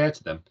make it clear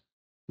to them.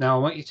 Now, I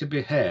want you to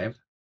behave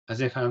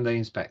as if I'm the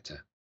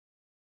inspector.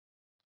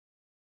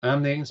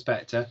 I'm the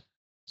inspector,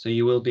 so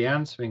you will be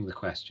answering the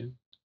question.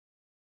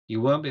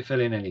 You won't be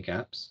filling any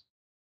gaps.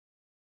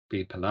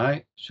 Be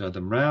polite, show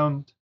them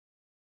round.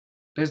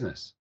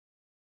 Business.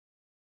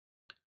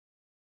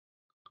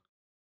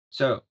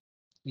 So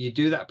you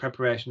do that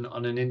preparation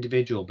on an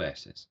individual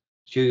basis.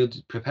 So you'll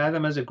prepare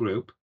them as a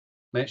group.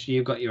 Make sure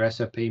you've got your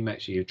SOP,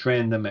 make sure you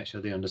train them, make sure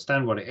they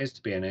understand what it is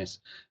to be an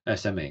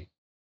SME.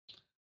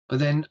 But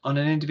then on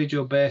an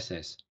individual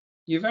basis,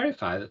 you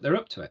verify that they're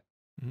up to it.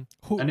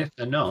 And if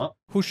they're not,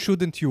 who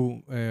shouldn't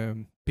you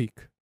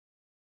pick?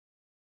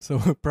 So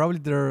probably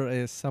there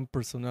are some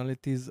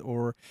personalities,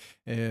 or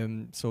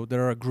so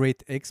there are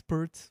great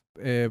experts,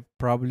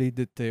 probably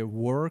that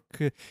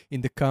work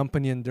in the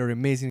company and they're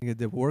amazing at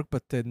their work,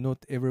 but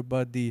not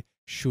everybody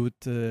should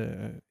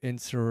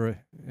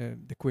answer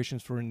the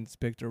questions for an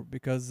inspector,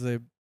 because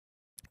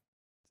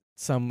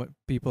some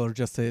people are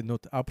just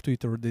not up to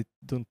it, or they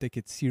don't take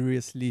it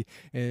seriously.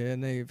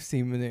 And I've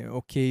seen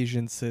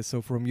occasions.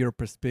 So from your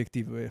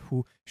perspective,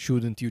 who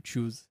shouldn't you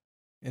choose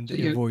and so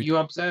avoid? you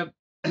observe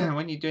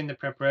when you're doing the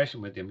preparation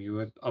with them,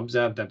 you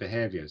observe their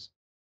behaviors.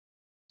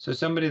 So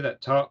somebody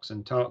that talks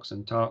and talks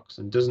and talks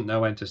and doesn't know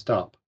when to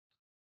stop,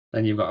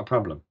 then you've got a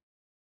problem.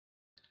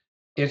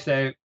 If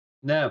they're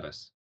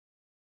nervous,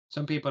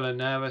 some people are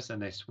nervous and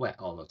they sweat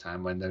all the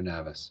time when they're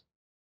nervous,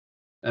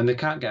 and they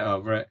can't get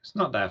over it. It's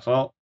not their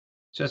fault.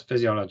 It's just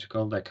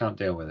physiological. They can't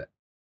deal with it.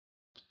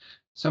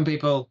 Some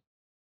people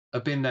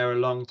have been there a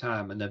long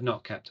time and they've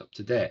not kept up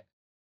to date.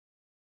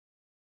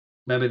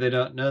 Maybe they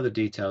don't know the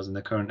details in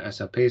the current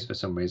SOPs for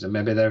some reason.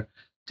 Maybe they're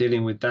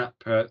dealing with that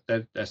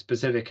their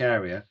specific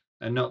area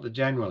and not the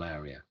general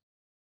area.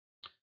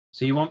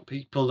 So you want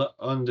people that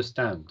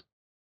understand.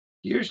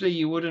 Usually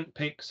you wouldn't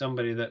pick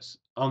somebody that's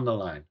on the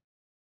line.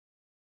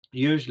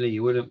 Usually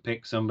you wouldn't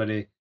pick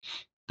somebody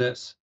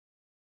that's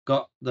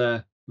got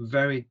the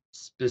very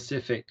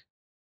specific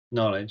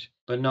knowledge,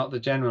 but not the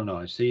general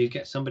knowledge. So you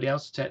get somebody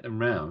else to take them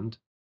round,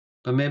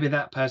 but maybe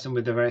that person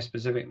with the very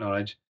specific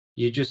knowledge,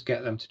 you just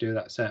get them to do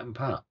that certain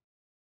part.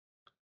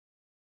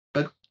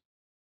 But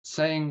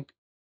saying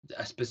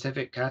a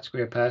specific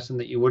category of person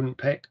that you wouldn't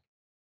pick,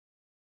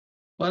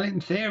 well,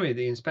 in theory,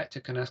 the inspector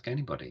can ask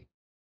anybody.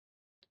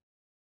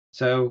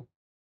 So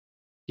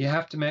you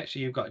have to make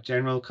sure you've got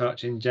general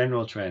coaching,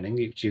 general training,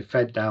 which you've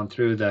fed down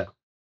through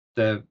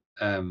the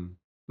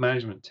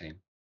management team.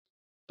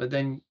 But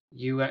then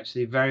you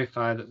actually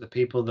verify that the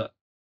people that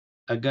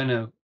are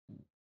gonna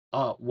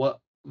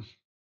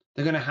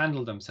they're gonna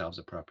handle themselves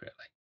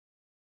appropriately.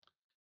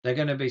 They're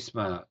gonna be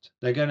smart.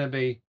 They're gonna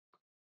be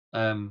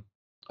on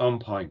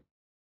point,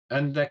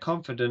 and they're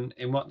confident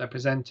in what they're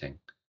presenting.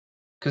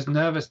 Because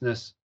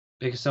nervousness,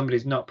 because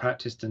somebody's not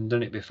practiced and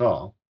done it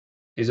before,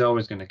 is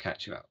always going to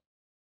catch you out.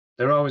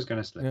 They're always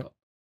going to slip up.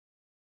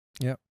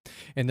 Yeah,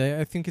 and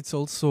I think it's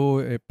also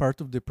a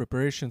part of the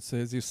preparations.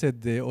 As you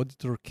said, the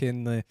auditor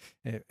can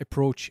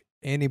approach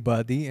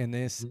anybody and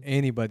ask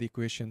anybody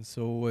questions.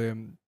 So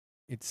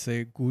it's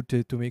good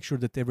to make sure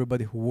that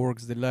everybody who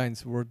works the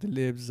lines, where the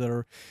labs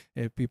are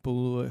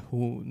people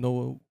who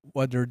know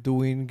what they're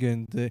doing,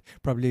 and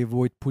probably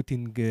avoid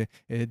putting the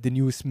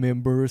newest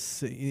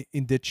members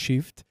in that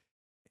shift.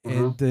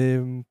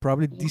 And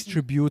probably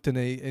distribute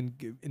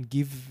and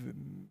give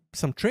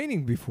some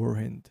training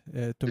beforehand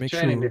to make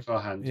sure.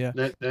 Beforehand. Yeah.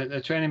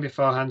 The training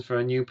beforehand for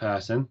a new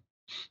person.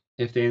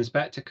 If the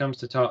inspector comes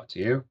to talk to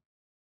you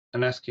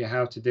and ask you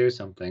how to do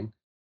something,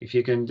 if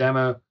you can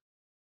demo,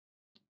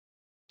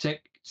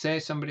 say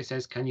somebody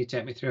says, "Can you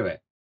take me through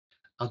it?"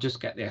 I'll just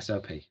get the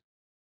SOP.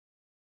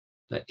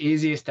 The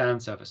easiest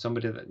answer for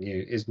somebody that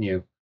is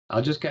new.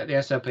 I'll just get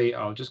the SOP. Or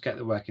I'll just get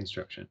the work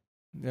instruction.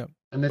 Yeah,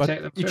 and they but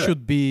take them through it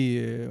should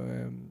be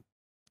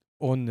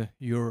on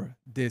your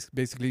desk,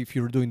 basically, if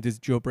you're doing this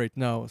job right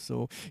now.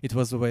 So it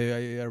was the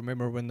way I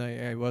remember when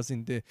I was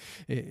in the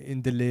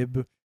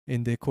lab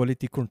in the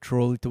quality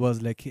control. It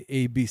was like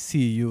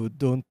ABC. You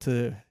don't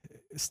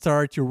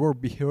start your work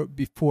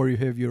before you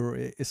have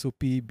your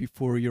SOP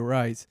before your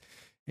eyes.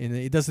 And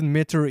it doesn't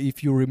matter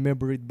if you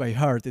remember it by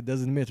heart. It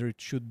doesn't matter. It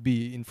should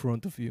be in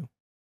front of you.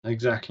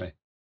 Exactly.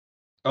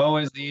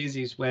 Always the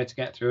easiest way to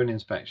get through an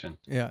inspection.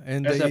 Yeah,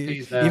 and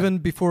SOPs there. even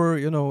before,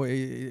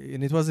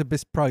 and it was a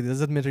best practice.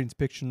 Doesn't matter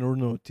inspection or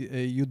not.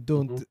 You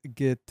don't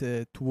get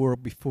to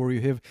work before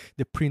you have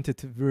the printed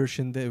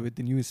version with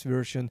the newest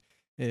version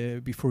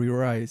before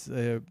your eyes,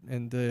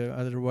 and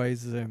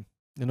otherwise.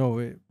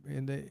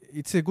 And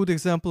it's a good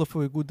example of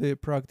a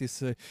good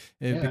practice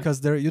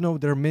because there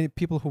are many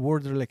people who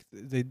order like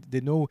they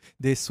know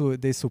the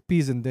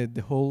SOPs and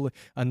the whole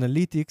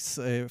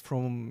analytics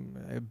from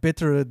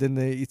better than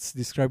it's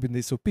described in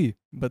the SOP,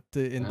 but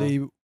and they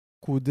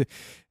could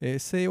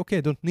say, okay,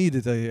 I don't need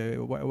it.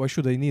 Why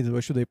should I need it? Why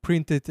should I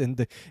print it?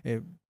 And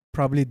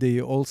probably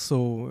they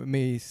also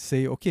may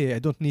say, okay, I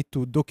don't need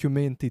to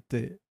document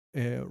it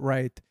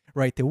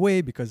right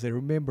away because I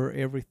remember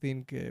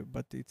everything,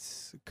 but it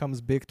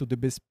comes back to the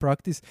best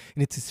practice,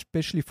 and it's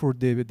especially for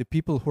the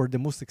people who are the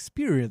most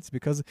experienced,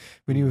 because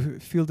when you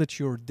feel that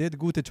you're that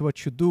good at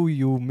what you do,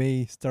 you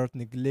may start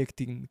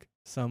neglecting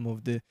some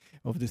of the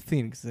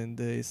things,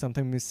 and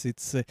sometimes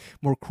it's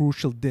more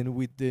crucial than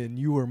with the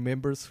newer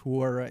members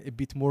who are a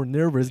bit more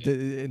nervous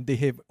and they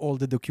have all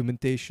the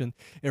documentation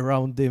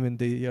around them and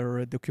they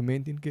are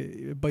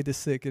documenting by the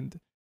second.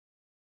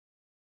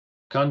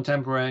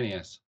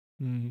 Contemporaneous.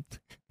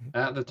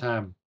 At the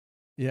time.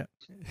 Yeah,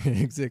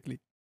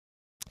 exactly.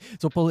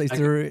 So, Paul, is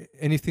there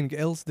anything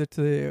else that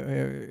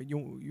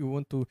you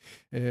want to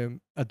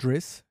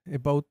address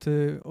about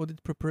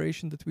audit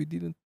preparation that we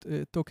didn't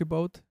talk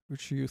about,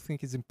 which you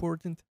think is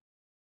important?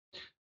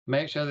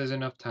 Make sure there's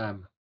enough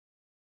time.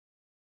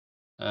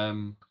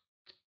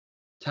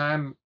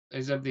 Time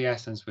is of the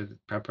essence with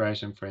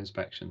preparation for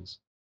inspections.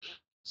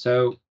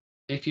 So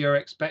if you're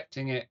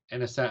expecting it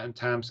in a certain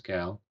time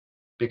scale,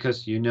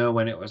 because you know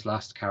when it was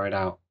last carried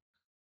out,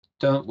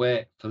 don't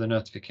wait for the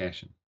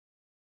notification.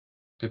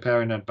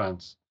 Prepare in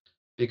advance.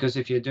 Because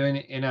if you're doing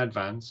it in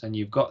advance and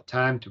you've got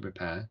time to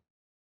prepare,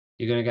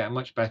 you're going to get a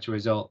much better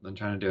result than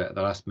trying to do it at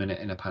the last minute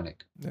in a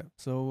panic. Yeah.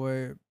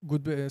 So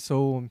good.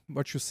 So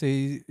what you're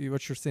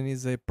saying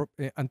is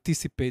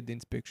anticipate the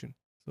inspection.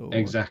 So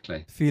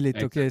exactly. Feel it.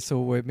 Exactly. Okay.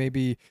 So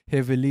maybe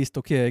have a list.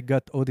 Okay, I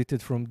got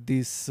audited from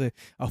this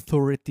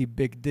authority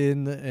back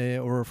then,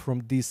 or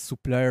from this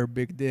supplier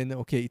back then.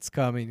 Okay, it's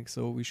coming.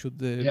 So we should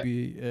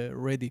be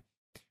ready.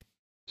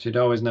 Should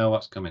always know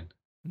what's coming.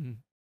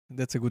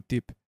 That's a good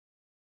tip.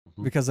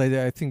 Because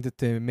I think that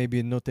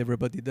maybe not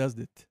everybody does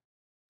that.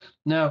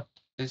 No,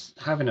 it's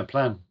having a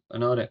plan,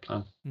 an audit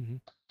plan.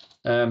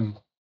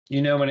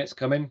 You know when it's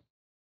coming.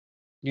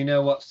 You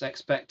know what's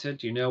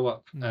expected. You know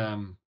what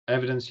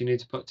evidence you need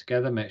to put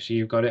together. Make sure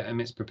you've got it and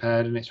it's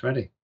prepared and it's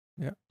ready.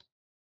 Yeah.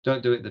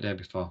 Don't do it the day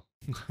before.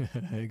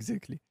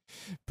 Exactly.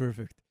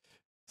 Perfect.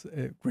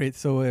 Great.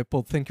 So,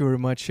 Paul, thank you very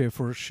much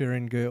for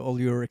sharing all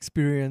your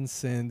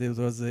experience, and it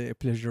was a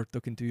pleasure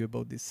talking to you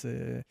about this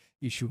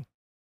issue.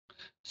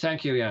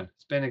 Thank you, Jan.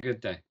 It's been a good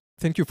day.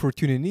 Thank you for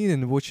tuning in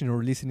and watching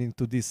or listening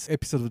to this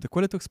episode of the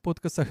Qualitox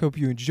podcast. I hope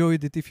you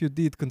enjoyed it. If you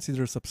did,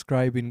 consider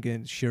subscribing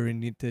and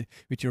sharing it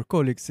with your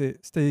colleagues.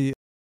 Stay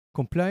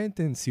compliant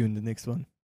and see you in the next one.